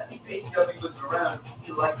AEW, and if AEW was around,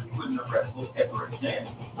 he likely wouldn't have wrestled ever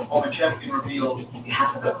again. The former champion revealed, "You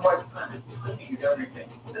have to have the right plan, and timing is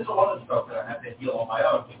everything. There's a lot of stuff that I have to heal on my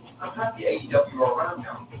own. I'm happy AEW are around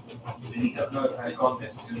now. I really don't know if I've gone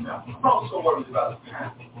this soon now. I'm not so worried about the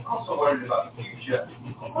past. I'm also worried about the future.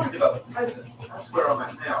 I'm worried about the present. That's where I'm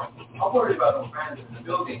at now. I'm worried about the fans in the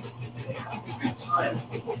building. They have a good time.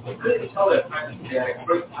 They tell their fans they had a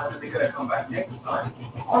great time and they're going to come back next time.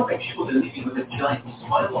 I want to make sure they're leaving with a giant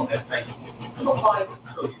smile on their face." Number 5,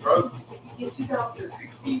 Cody Rhodes. In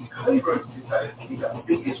 2016, Cody Rhodes decided to take the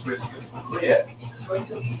biggest risk of his career. So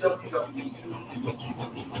he took WWE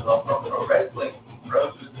to love pro wrestling.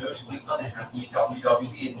 Rhodes was notably unhappy in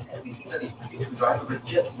WWE and everything that he predicted was either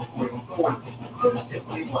rejected or ignored. Rhodes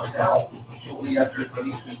simply wanted out. Shortly after his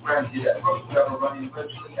release was granted, Rhodes would have a run in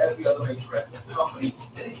virtually every other major wrestling company.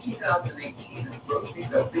 And in 2018, Rhodes made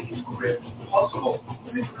the biggest career possible.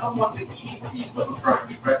 He has become one of the key pieces of a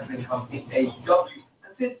growing wrestling company, AEW.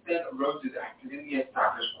 And since then, Rhodes has acted in the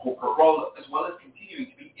established corporate role, as well as continuing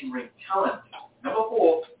to be in-ring talent. Number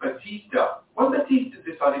 4, Batista. When Batista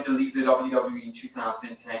decided to leave the WWE in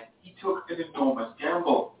 2010, he took an enormous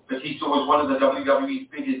gamble. Batista was one of the WWE's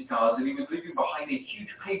biggest stars, and he was leaving behind a huge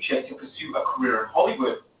paycheck to pursue a career in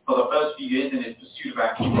Hollywood. For the first few years in his pursuit of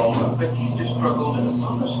acting roles, Batista struggled, and so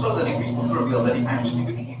much so that he recently revealed that he actually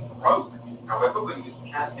became broke. However, when he was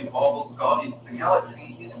cast in Marvel's Guardians of the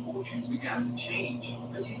Galaxy, his fortunes began to change.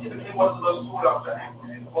 Batista became one of the most sought-after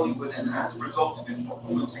actors in Hollywood, and as a result of his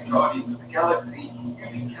performance in Guardians of the Galaxy, he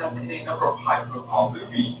was cast in a number of high-profile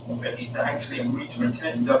movies. Batista actually agreed to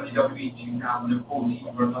return to WWE in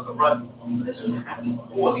 2014 for another run. This was happening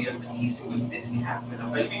poorly, and Batista was miscast as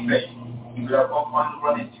a babyface. He would have one final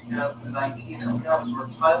run in 2019 and announced a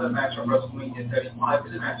retirement match at WrestleMania 35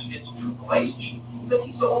 with a match against Triple H.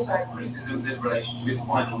 Batista also had criticism in relation to his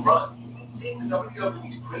final run, saying the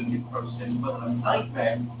WWE's creative process was a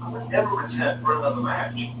nightmare and would never return for another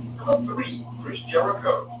match. Number 3, Chris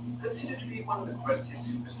Jericho. Considered to be one of the greatest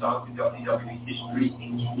superstars in WWE history,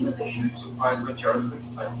 it was a huge surprise when Jericho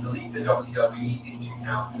decided to leave the WWE in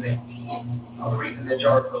 2018. The reason that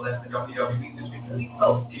Jericho left the WWE was because he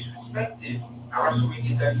felt disrespected. At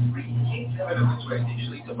WrestleMania 33, King Kevin Owens were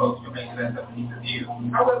initially supposed to make an event of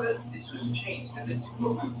pay-per-view. However, this was changed and the two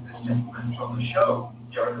were moved to the second match on the show.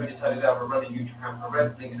 Jericho decided to have a run in New Japan Pro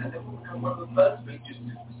Wrestling and then would become one of the first major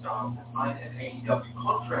superstars to sign an AEW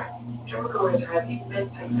contract. Jericho has had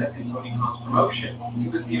immense success in Tony Khan's promotion.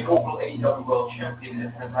 He was the inaugural AEW World Champion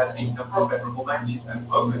and has had a number of memorable matches and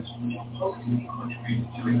moments which have positively contributed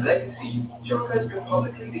to his legacy. Jericho has been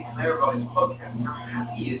publicly declared on his podcast how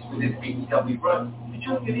happy he is with his AEW run.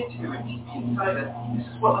 During an interview with TV Insider, this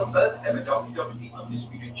is what the first ever WWE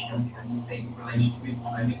Undisputed Champion has a stable relationship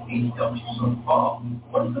with AEW so far.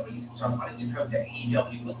 One of the reasons I wanted to come to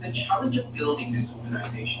AEW was the challenge of building this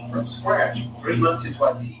organization from scratch. 3 months into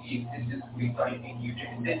our TV existence, we signed a huge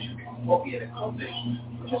extension because what we had accomplished,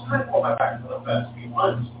 which was kind of on my back for the first few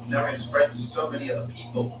months. Now it's spread to so many other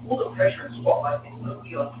people. All the pressure and spotlight is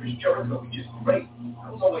only on Chris Jericho, which is great. That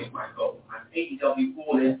was always my goal. I'm AEW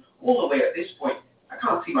all in, all the way at this point. I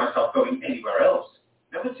can't see myself going anywhere else.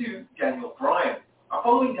 Number 2, Daniel Bryan.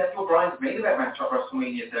 Following Daniel Bryan's main event match at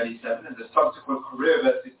WrestleMania 37 and the subsequent career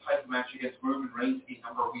versus title match against Roman Reigns a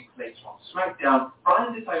number of weeks later on SmackDown,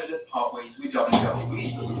 Bryan decided to part ways with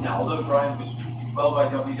WWE. Now, although Bryan was treated well by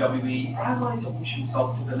WWE, Bryan wanted to push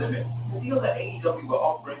himself to the limit. The deal that AEW were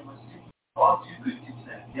offering was far too good to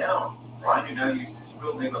turn down. Bryan, who now uses his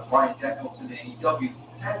real name of Bryan Danielson in AEW,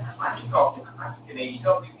 had classic after classic in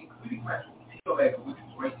AEW, including matches Omega, which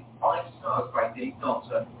was rated 5 stars by Dave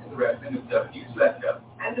Meltzer in the Wrestling Observer newsletter.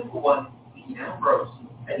 And number 1, Dean Ambrose.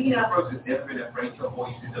 And Dean Ambrose has never been afraid to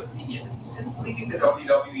voice his opinion. Since leaving the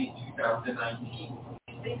WWE in 2019,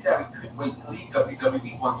 he thinks that he could wait to leave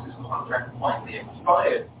WWE once his contract finally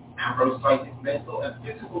expired. Ambrose cited mental and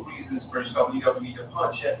physical reasons for his WWE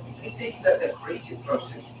departure, and he thinks that the creative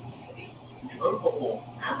process is overhaul.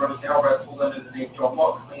 Ambrose now wrestles under the name John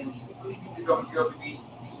Moxley, and he's leaving the WWE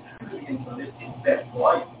into live his best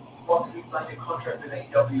life. Moxley signed a contract with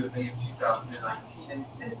AEW in May of 2019, and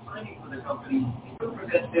since signing for the company, he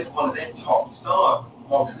represents as one of their top stars.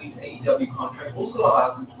 Moxley's AEW contract also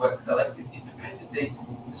allows him to work selected independently.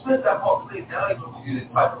 This means that Moxley is now able to do this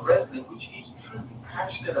type of wrestling, which he's truly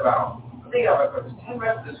passionate about. But they have over 10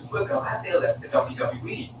 wrestlers who were going to left the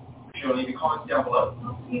WWE. Sure, leave your comments down below.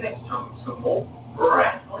 I'll see you next time with some more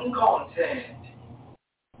wrestling content.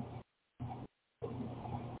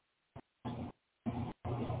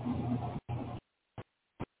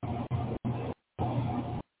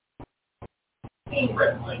 Team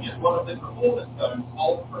wrestling is one of the cornerstones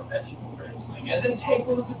of professional wrestling, as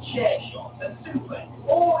integral as chair shots and suplex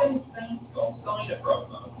or insane Scott Steiner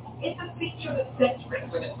promo. It's a feature that sets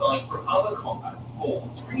wrestling aside from other combat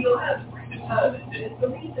sports, real and predetermined, and it's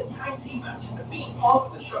the reason tag team matches have been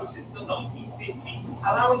part of the show since the 1950s,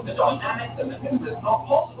 allowing the dynamics and maneuvers not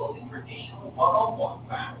possible in traditional one-on-one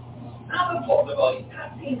battles. As a plot device,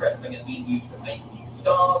 tag team wrestling has been used to make new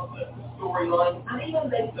stars, storyline, and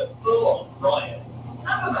even led to full-on riots.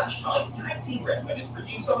 At the match time, tag team wrestling has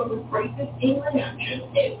produced some of the greatest in-ring action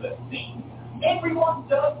ever seen. Everyone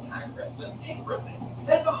does tag wrestling differently.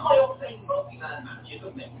 There's the high-octane multi-man matches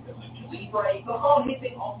of Mexican Lucha Libre, the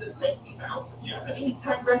hard-hitting, often lengthy bouts of Japanese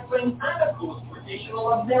tag wrestling, and of course traditional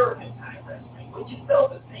American tag wrestling, which itself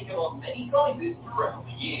has taken on many guises throughout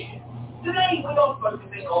the years. Today, we are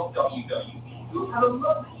focusing on WWE, who have a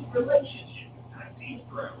lovely relationship with tag teams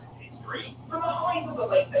throughout history, from the highs of the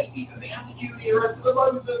late 80s and the Attitude Era to the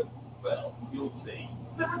lows of, well, you'll see.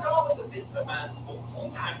 So regardless of Vince McMahon's thoughts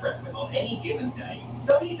on tag wrestling on any given day,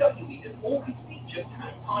 WWE has always featured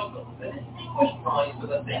tag titles, a distinguished prize for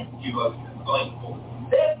the best duos to fight for.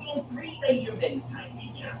 There have been 3 major men's tag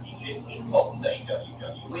team championships in modern-day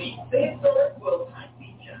WWE. The historic World Tag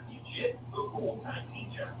Team Championship, the Raw Tag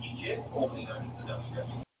Team Championship, formerly known as the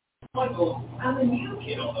WWE titles, and the new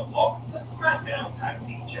kid on the block, the SmackDown Tag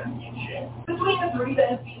Team Championship. Between the 3,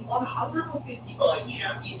 there have been 155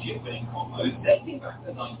 championship-winning combos dating back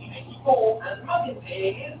to 1984, and Muggins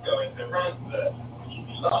here is going to rank the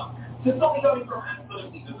easy luck. To stop me going from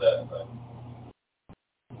absolutely deserved, though.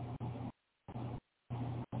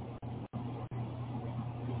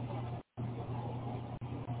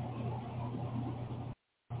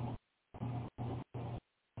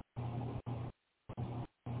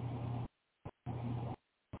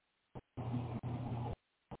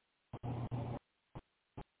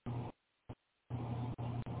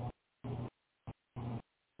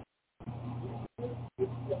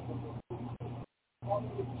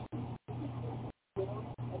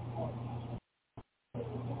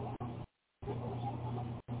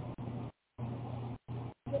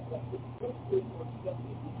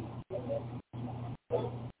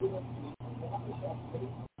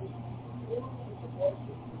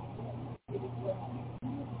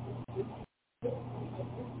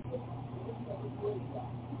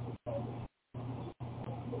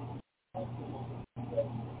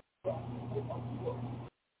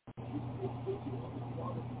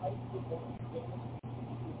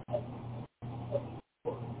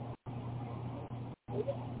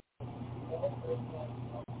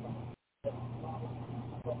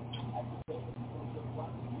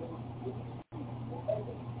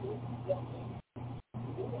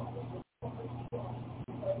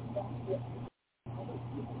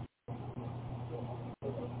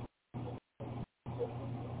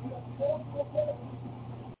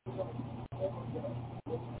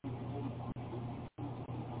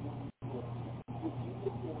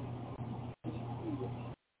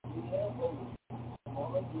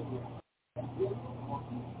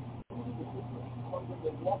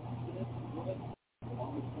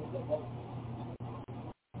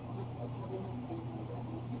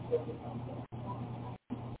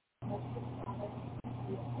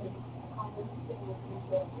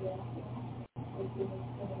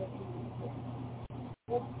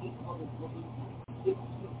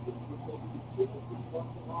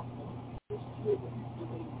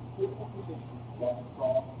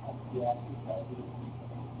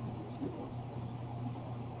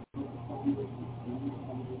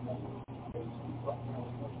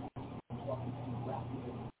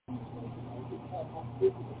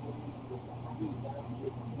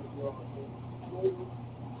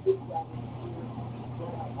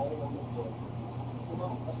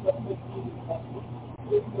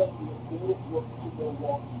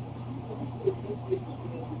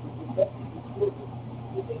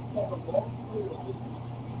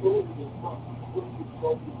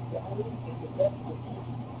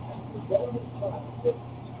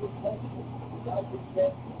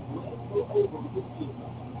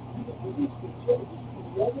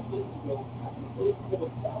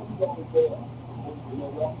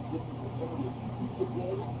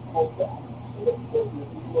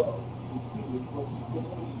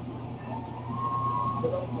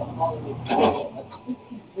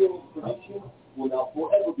 Prediction will now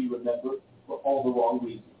forever be remembered for all the wrong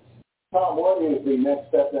reasons. Tom, what is the next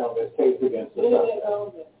step down this case against the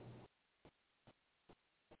suspect?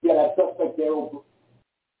 Yeah, that suspect there will...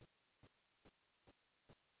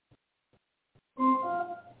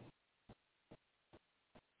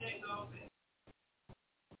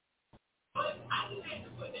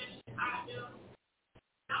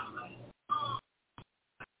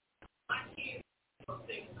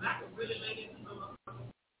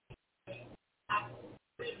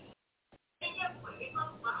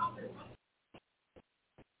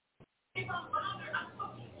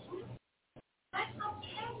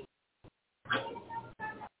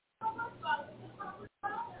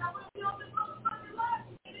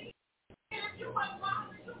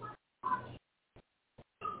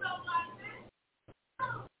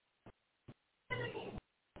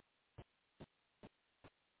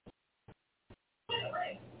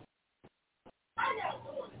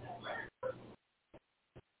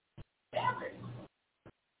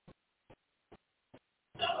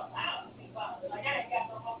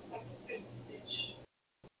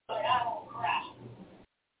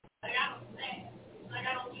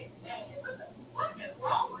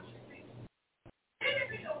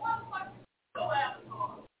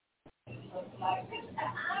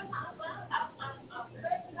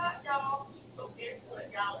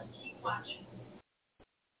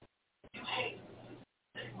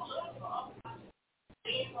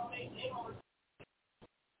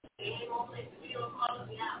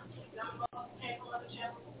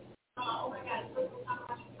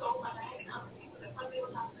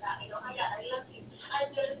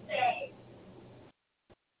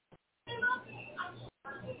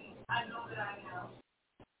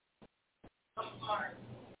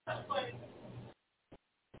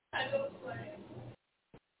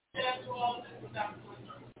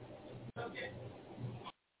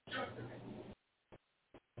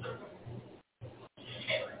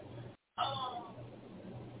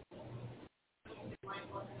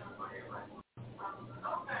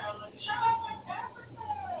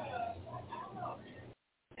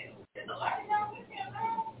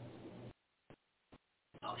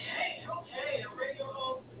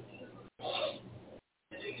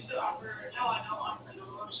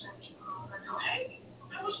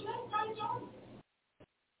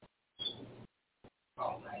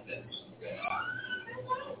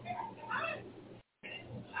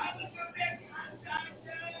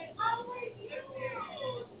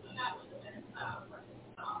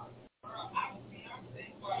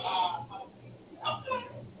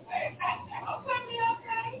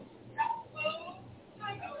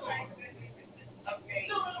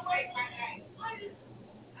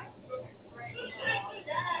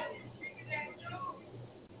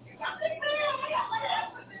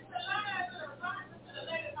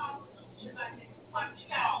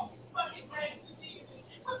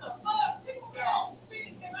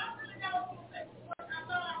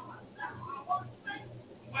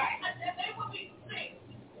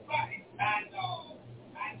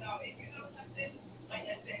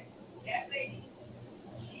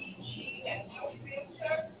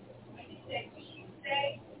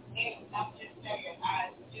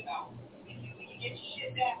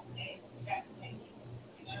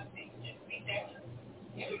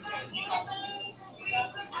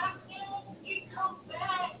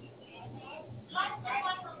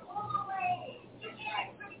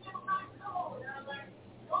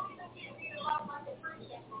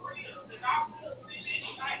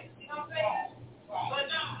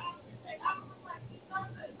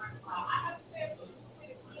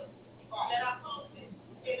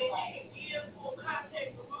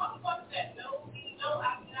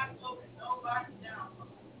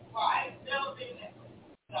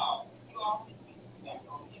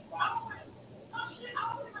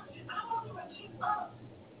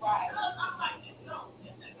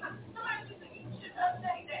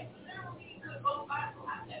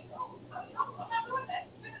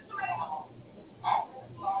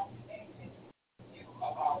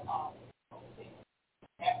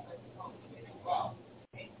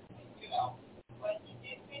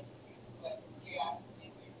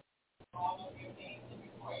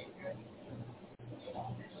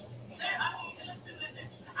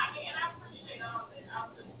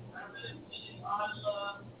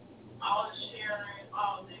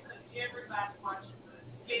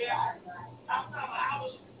 Yeah, I'm talking about, I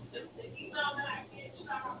was, the email that I get,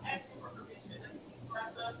 I'm asking for permission to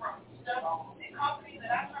from the company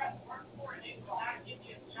that I tried to work for, and they would not give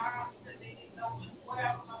me a job because they didn't know what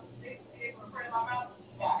I was going to say. They were afraid of my mouth.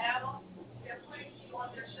 Now, they're putting you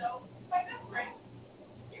on their show. Like, that's great.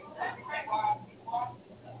 That's great. I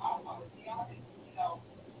want to be honest, you know,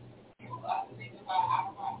 people have to think about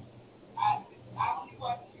I only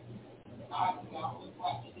watch it. I only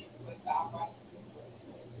watch it with our rights.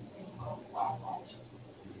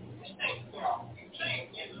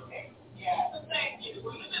 Yeah, the same you.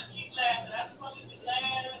 Well, you just keep laughing. I just want you to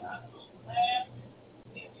laugh. I just want you to laugh.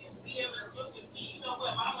 And be able to look at me. You know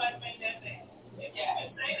what? My life ain't that bad. If you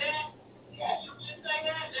can say that, if you can say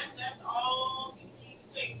that, that's all you need to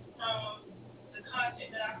take from the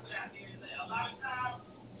content that I put out there. A lot of times,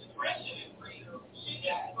 depression is real. Shit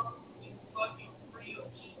is fucking real.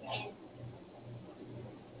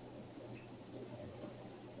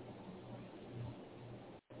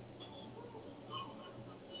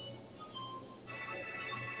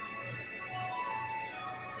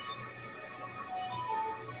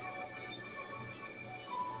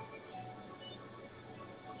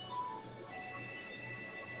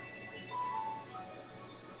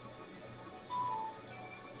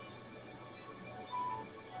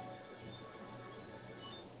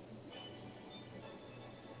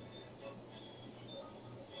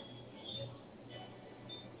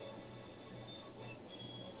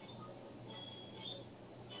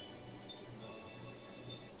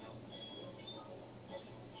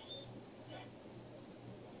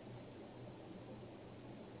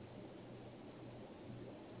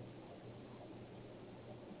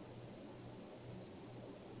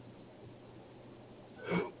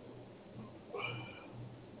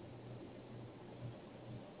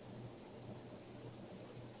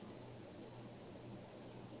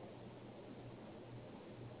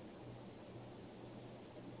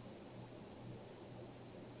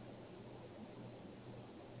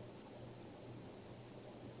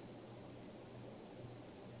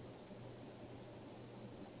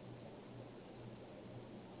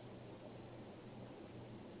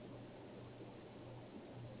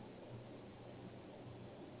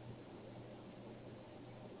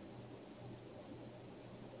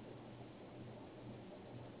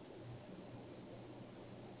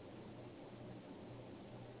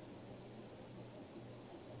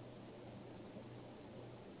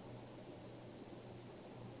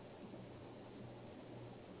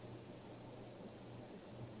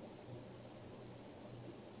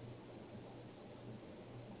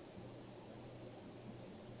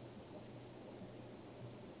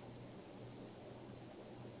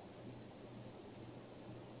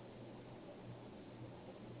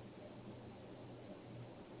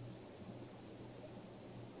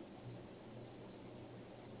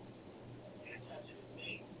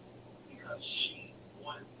 She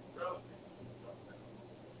wanted to grow.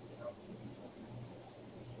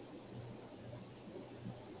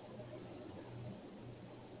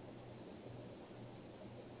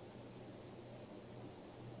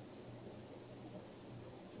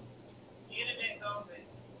 Internet goes in.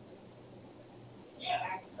 Yeah,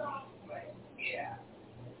 I saw, but yeah.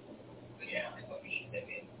 Yeah, it's what he said.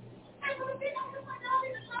 I would think I'm just like, oh,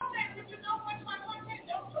 even show that, but you know what's my content?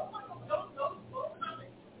 Don't comment.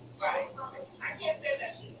 Right. I can't say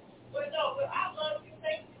that shit. But no, but I love you,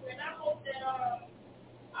 thank you, and I hope that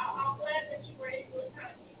I'm glad that you were able to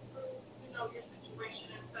kind of get through, you know, your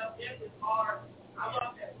situation and stuff. This is hard. I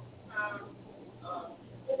love that.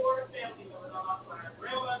 4 family members. I lost my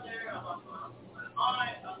grandmother. I lost my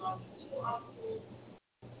aunt. I lost 2 uncles.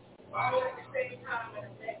 All at the same time in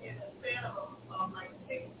a span of like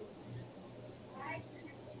 6 weeks.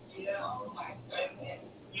 Yeah. Oh my goodness.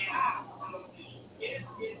 Yeah.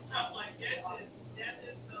 It's tough. Like that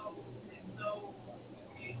is so.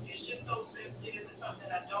 It's just so sensitive. It's something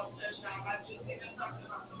that I don't touch on. I just think I'm talking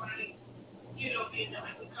about somebody, you know, being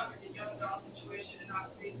like we covered the young girl situation and I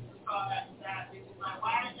think we saw that it's like,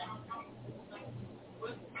 why are y'all talking? Like,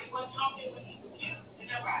 he wasn't talking when he was killed. And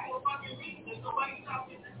that's for a fucking reason. There's nobody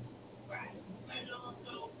talking now. Right. You know,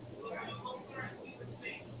 so we would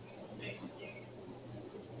say,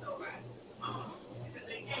 so right. Because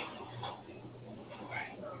they can't do something.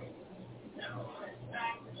 Right. No,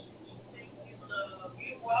 thank you, love.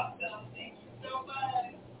 You're welcome. Thank you so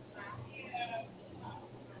much. Yeah.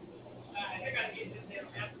 I gotta get this damn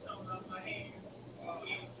episode off my hands. No,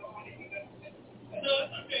 it's okay.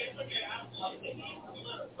 It's okay.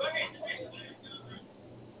 Look, go ahead.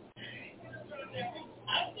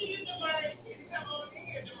 I see you tomorrow. You come over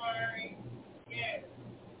here tomorrow. Yeah.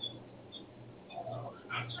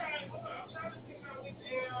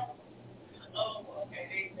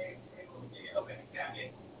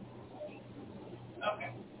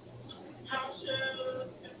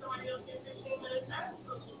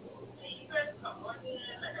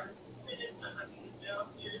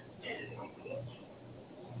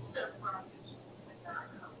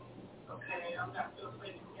 Okay, I'm not doing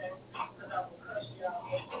it today because I will cuss y'all.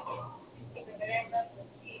 If it ain't nothing to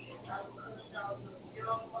see, I will cuss y'all to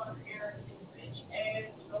young, arrogant, bitch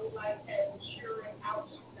ass, no life ass, cheering out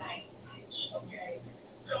tonight, bitch. Okay,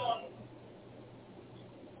 so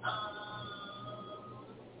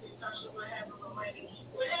Tasha, what happened with Wendy?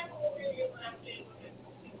 What happened with Wendy? What I'm saying with it?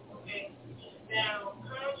 Okay, now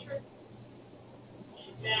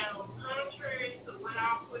contrary to what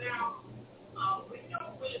I put out. We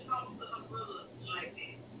don't really talk to her brother like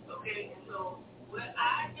that, okay? So what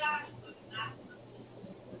I got was not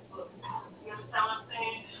the book. You understand what I'm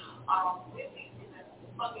saying? Whitney is a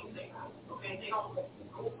fucking thing, okay? They don't let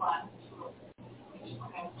nobody to it,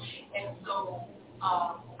 okay? And so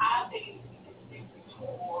I think it's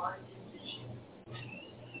more decision.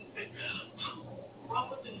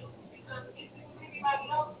 What would you do? Because if anybody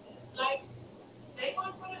else, like, they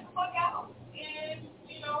want to put it the fuck out, and,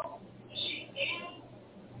 you know, she is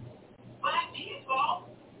black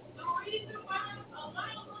people. The reason why a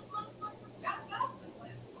lot of us motherfuckers got nothing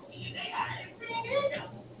with they got everything in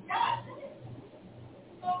them. God.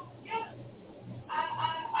 So, yeah.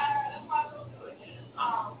 That's why I don't do it.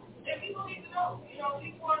 And people need to know, you know,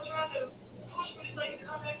 people are trying to push for this lady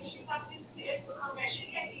to come back and she's not this dead to come back.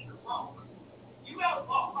 She can't even walk. You gotta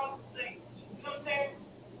walk across the stage. You know what I'm saying?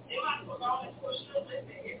 They might put all this push to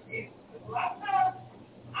listen. It's a lot of times.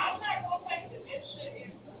 I'm not going to say dementia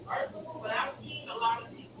is reversible, but I've seen a lot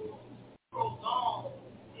of people prolong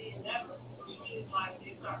the endeavor, which means like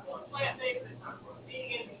they start going plant-based, they start going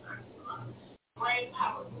vegan, they start doing brain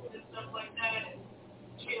power food and stuff like that, and,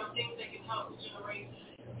 you know, things that can help generate,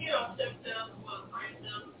 you know, stem cells, brain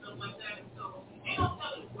cells and stuff like that. And so they don't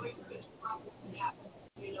tell you what could probably happen,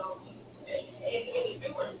 you know. And if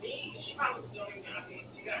it were me, she probably was doing it. I mean,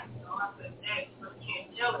 you guys know, I said, hey, you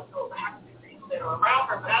can't tell it, so I have to that are around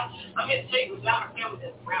her, but I'm here to tell you, it's not her family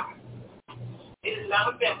that's around her. It is not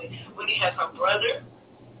her family. Wendy has her brother,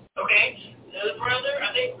 okay, another brother,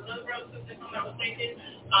 I think another brother, sister, if I'm not mistaken,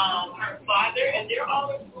 her father, and they're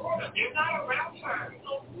all in Florida. They're not around her.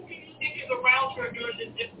 So who do you think is around her during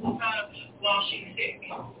this difficult time while she's sick?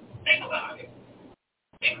 Think about it.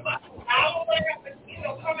 Think about it. I don't want her to, you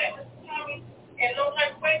know, come at Mr. Tommy in those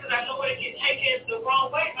type of ways, because I know it can get taken the wrong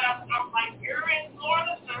way, but I'm like, you're in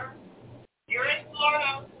Florida, sir. You're in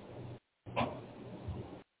Florida.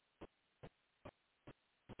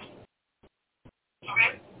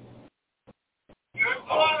 Okay? You're in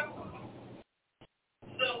Florida.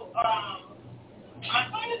 So, my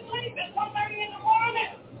son is sleeping at 1:30 in the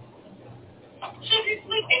morning. Should be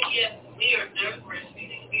sleeping. Yes, we are just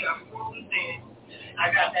breastfeeding. We are 4 weeks in.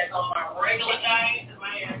 I got back on my regular diet because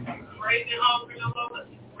my ass is crazy hungry no more.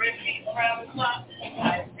 Breastfeeding around the clock.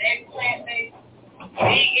 I egg plant-based,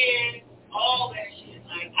 vegan, all that shit.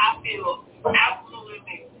 Like, I feel absolutely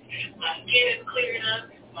amazing. My skin is cleared up.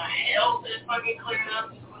 My health is fucking cleared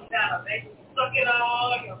up. You gotta make it suck it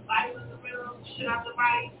all. Your vitamins in the middle, shit out the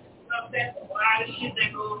body. So that's a lot of shit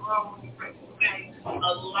that goes wrong when you're pregnant, okay? A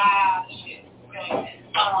lot of shit, okay?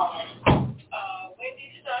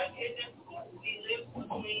 Wendy's son is in school. He lives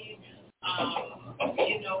between,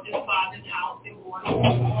 you know, his father's house in Warren.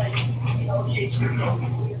 You know, he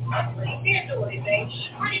can't do anything.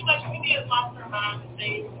 Pretty much, Wendy has lost her mind the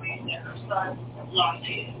same way that her son lost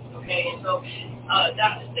his, okay? And so,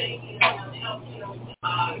 Dr. State, you know, helped him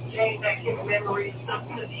gain back his memory and stuff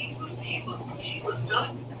because he was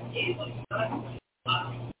done. He was done.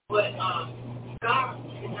 But God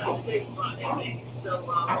did not take my baby. So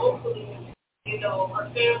hopefully, you know, her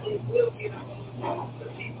family will get the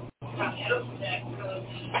people to help with that because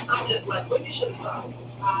I'm just like, what you should have thought?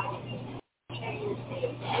 I changed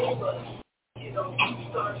it, but you know,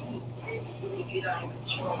 started to really get out of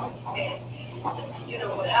control. And you know,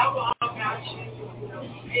 when alcohol got you know,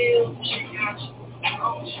 pills, she got you,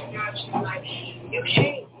 she got you, like you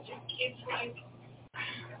can't like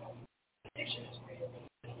addiction is real.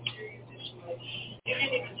 Serious addiction. Like, you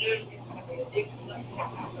can't even judge me for being addicted like that.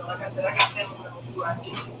 So, like I said, I got family who are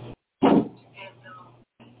addicted. And,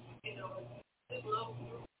 you know, this love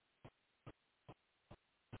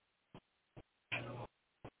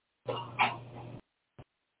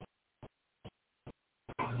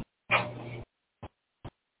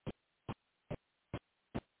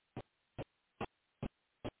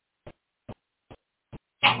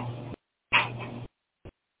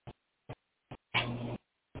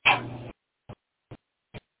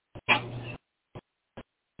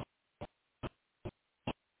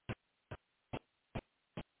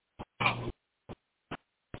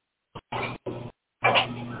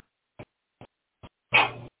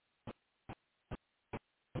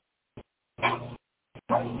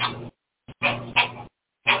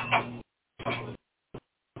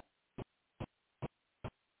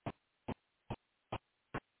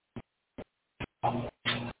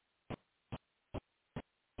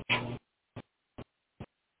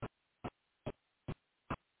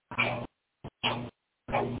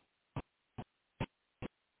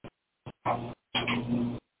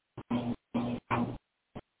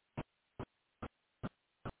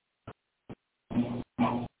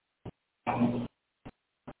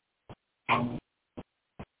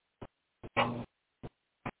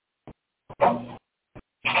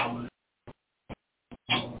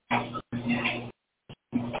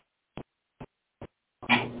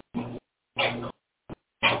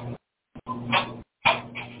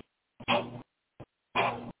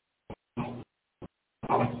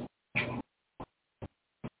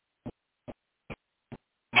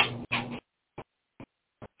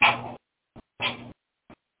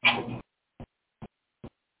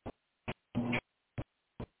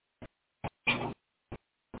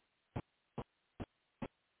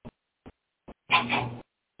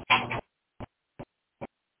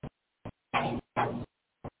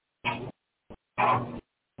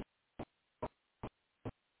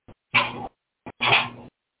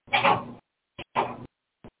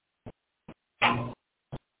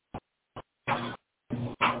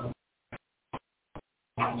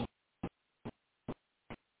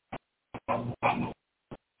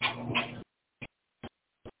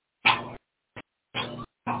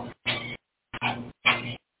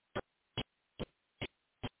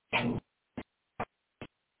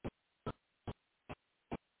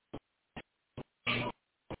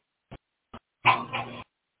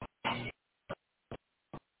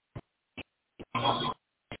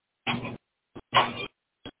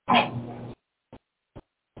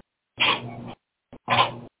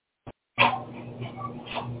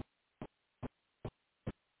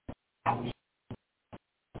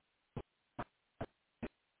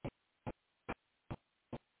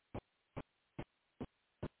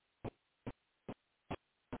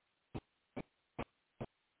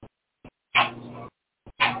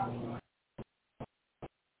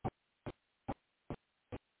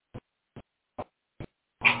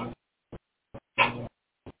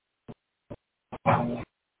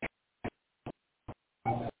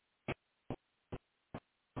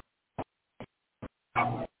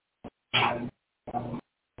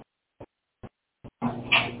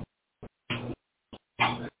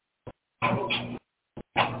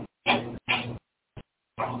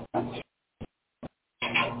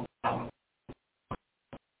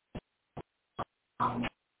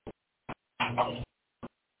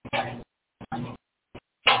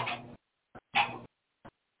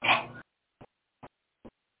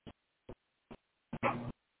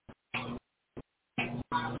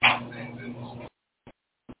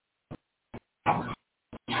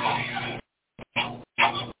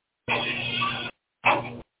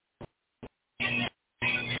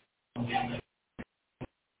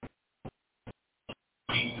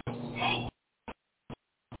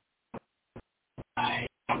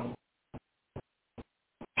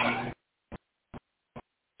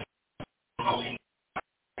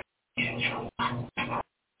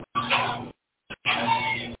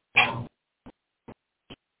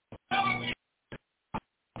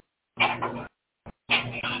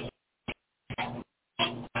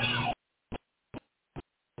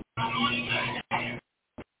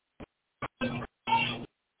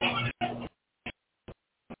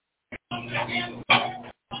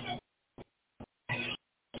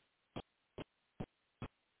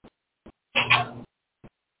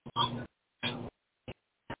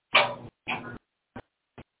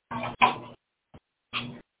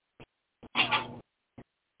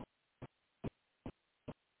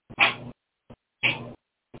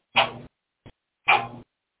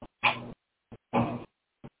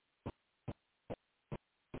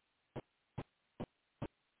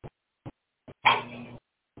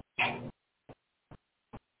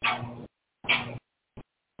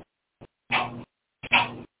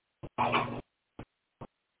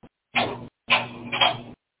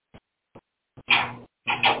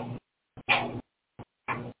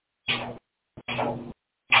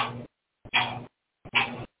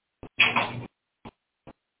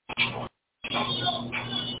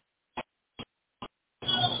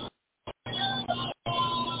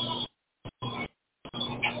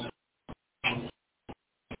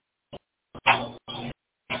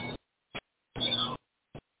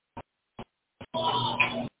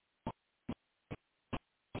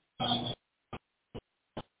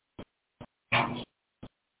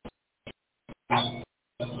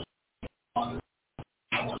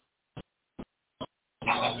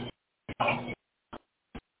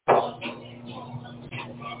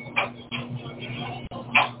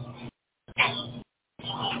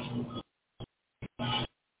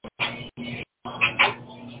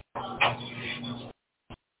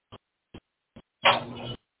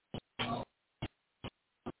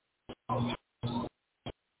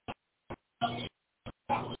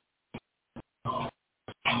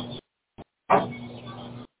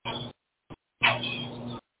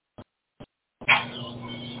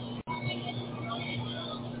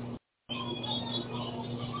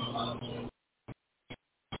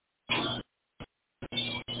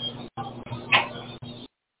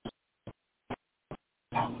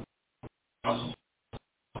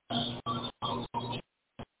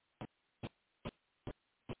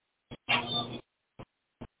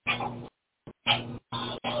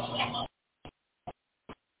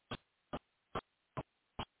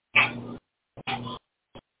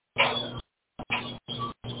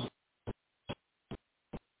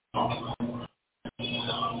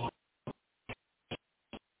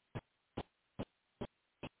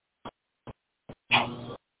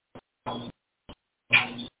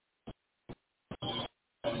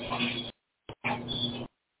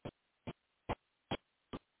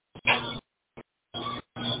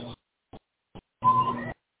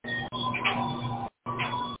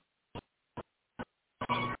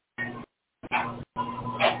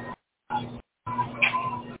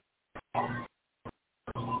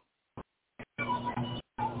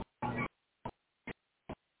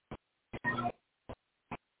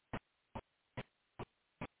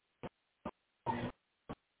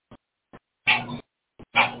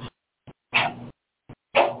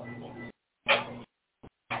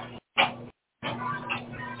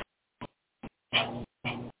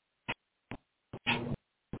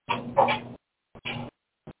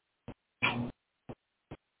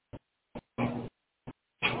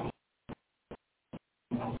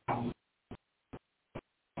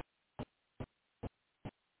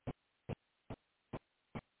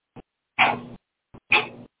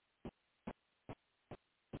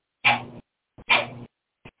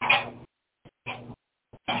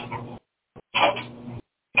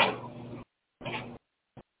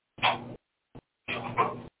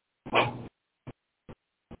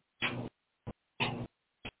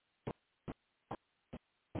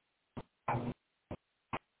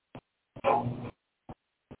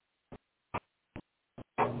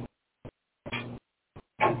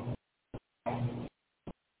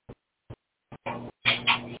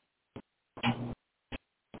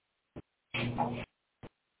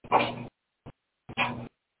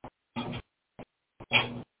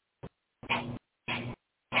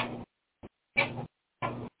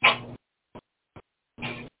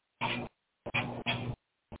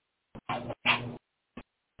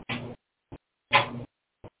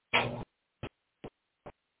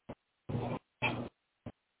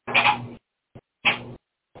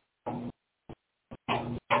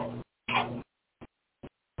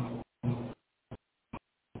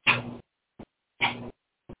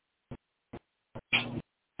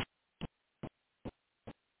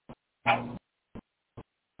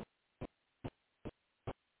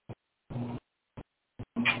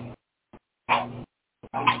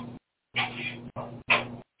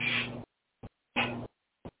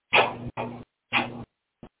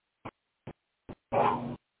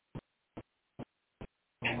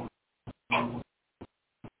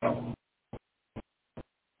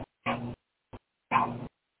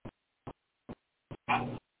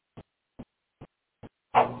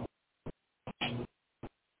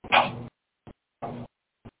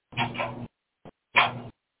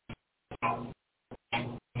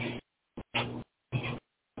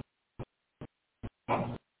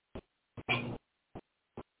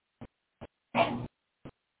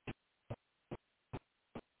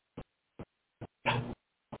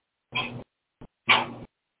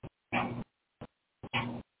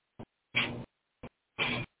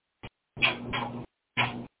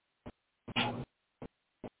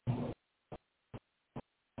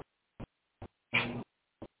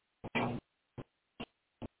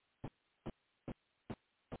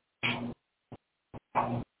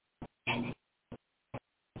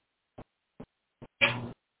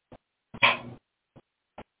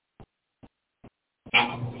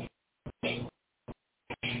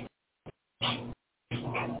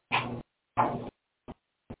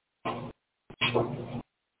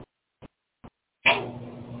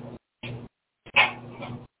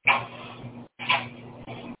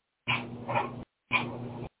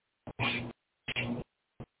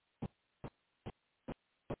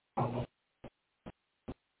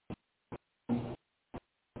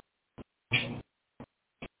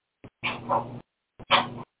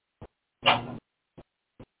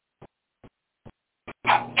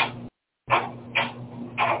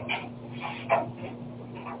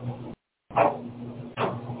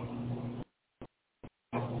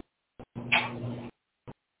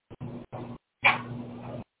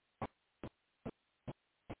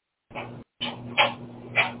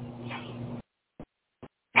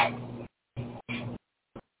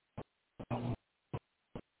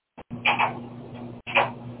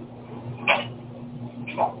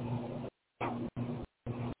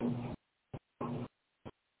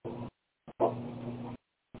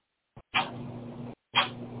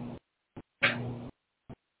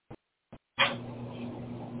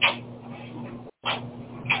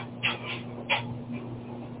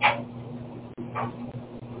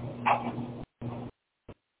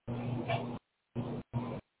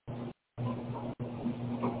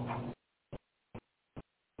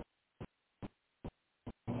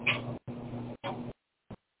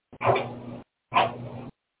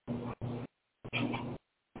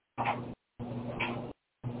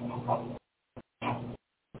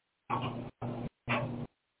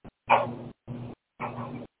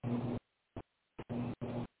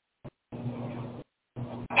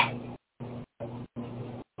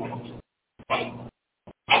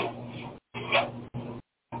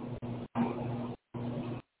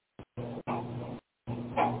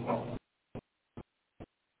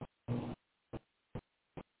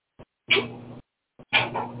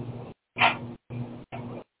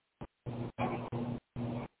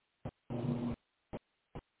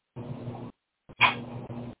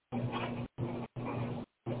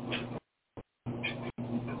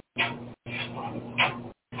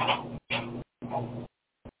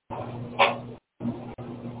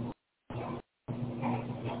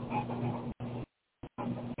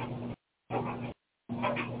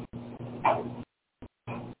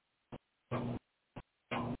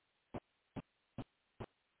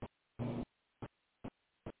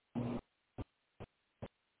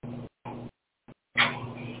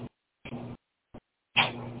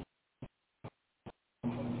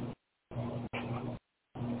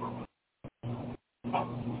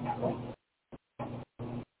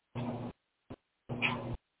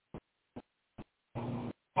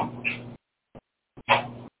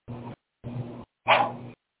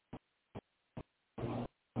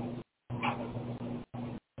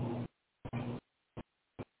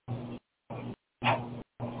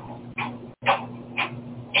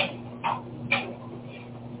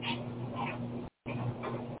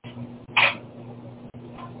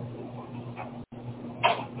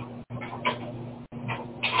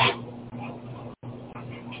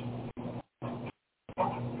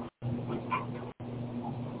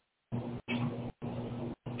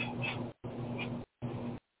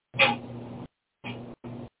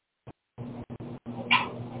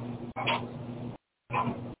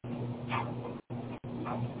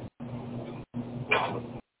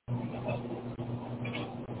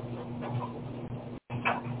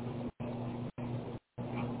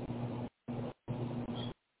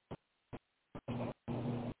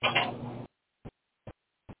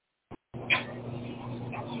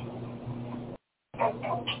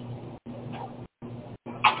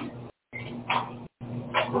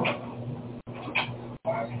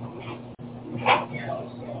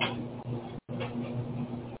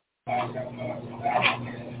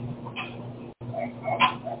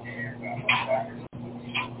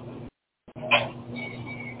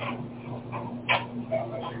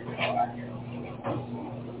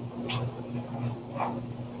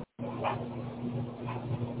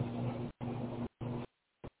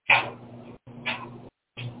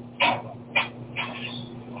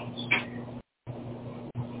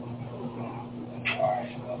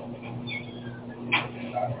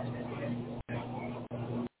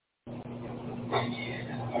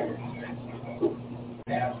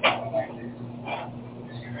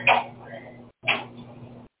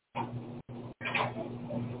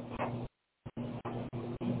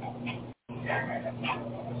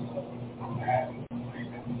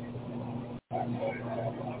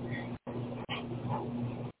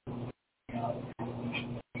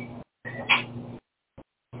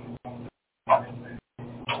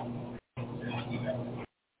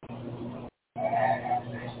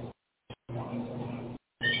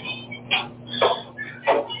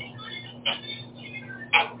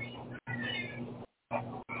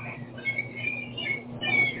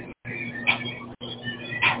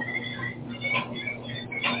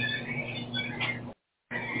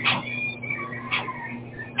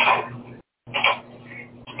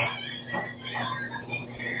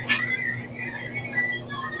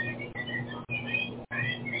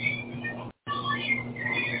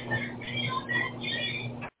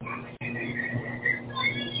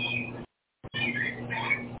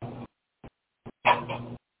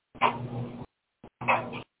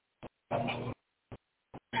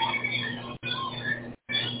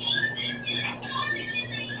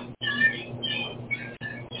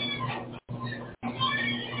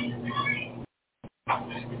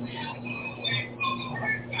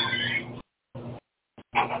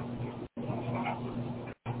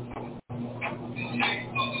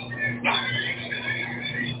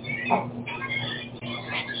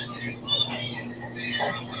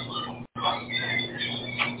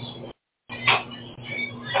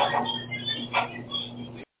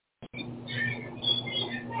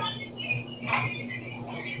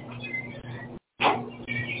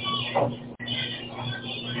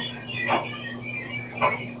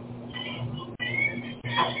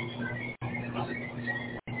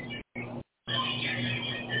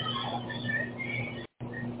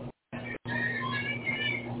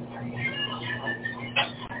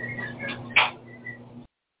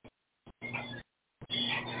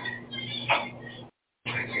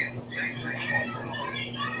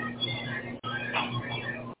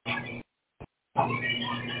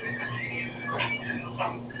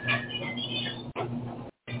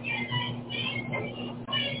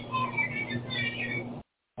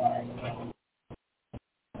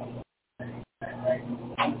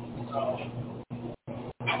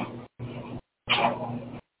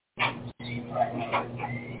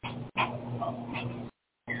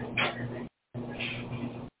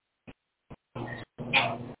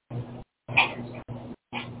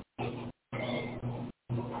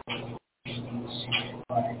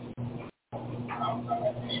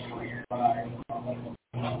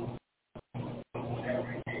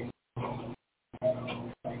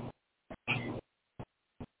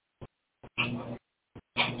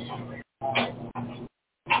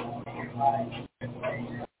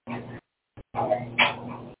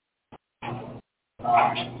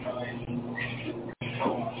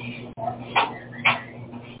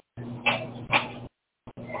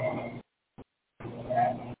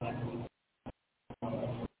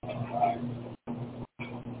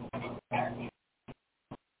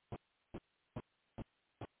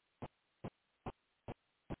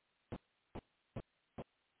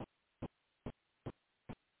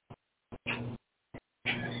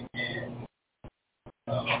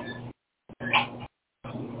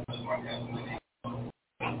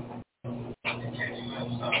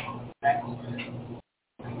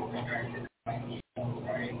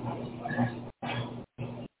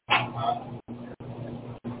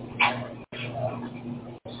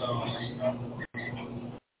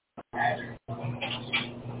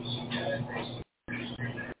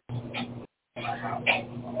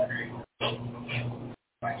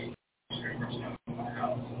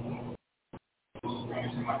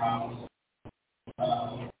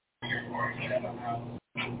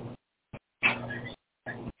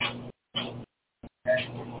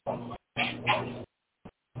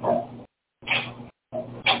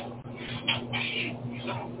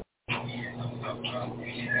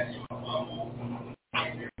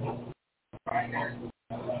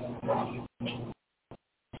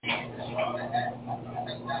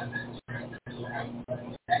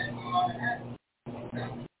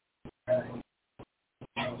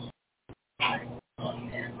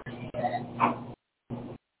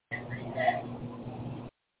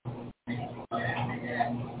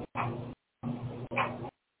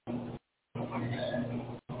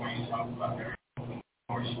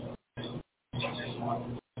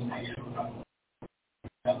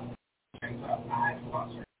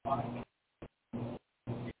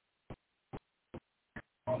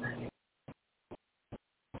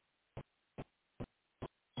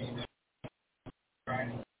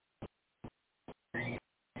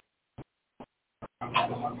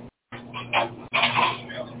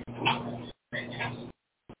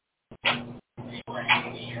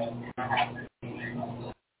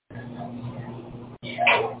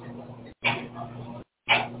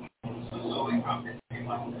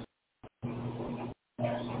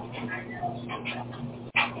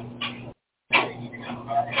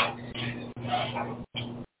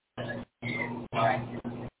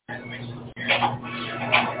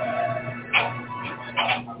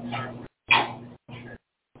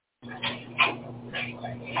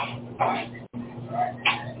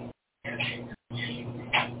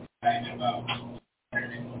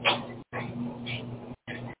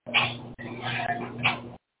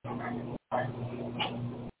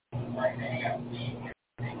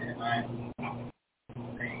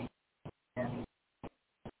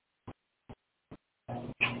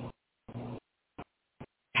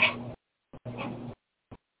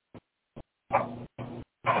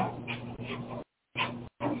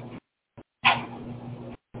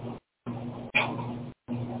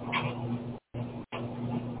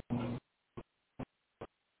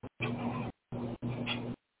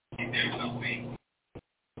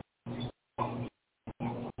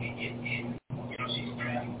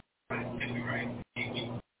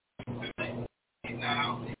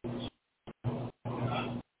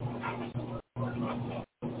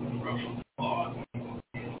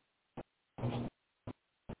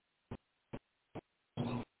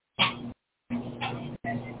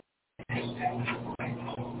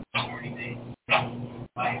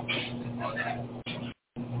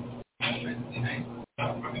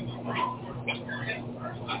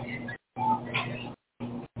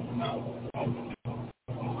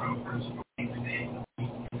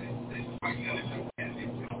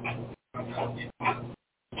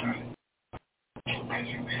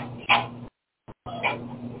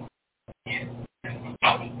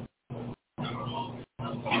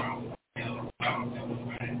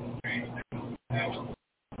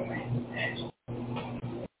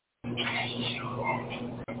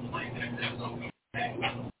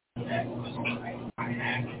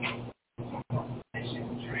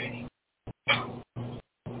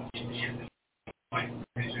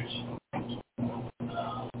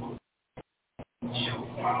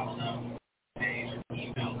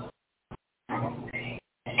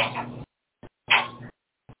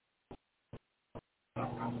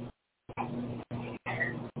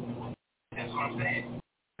That's what I'm saying.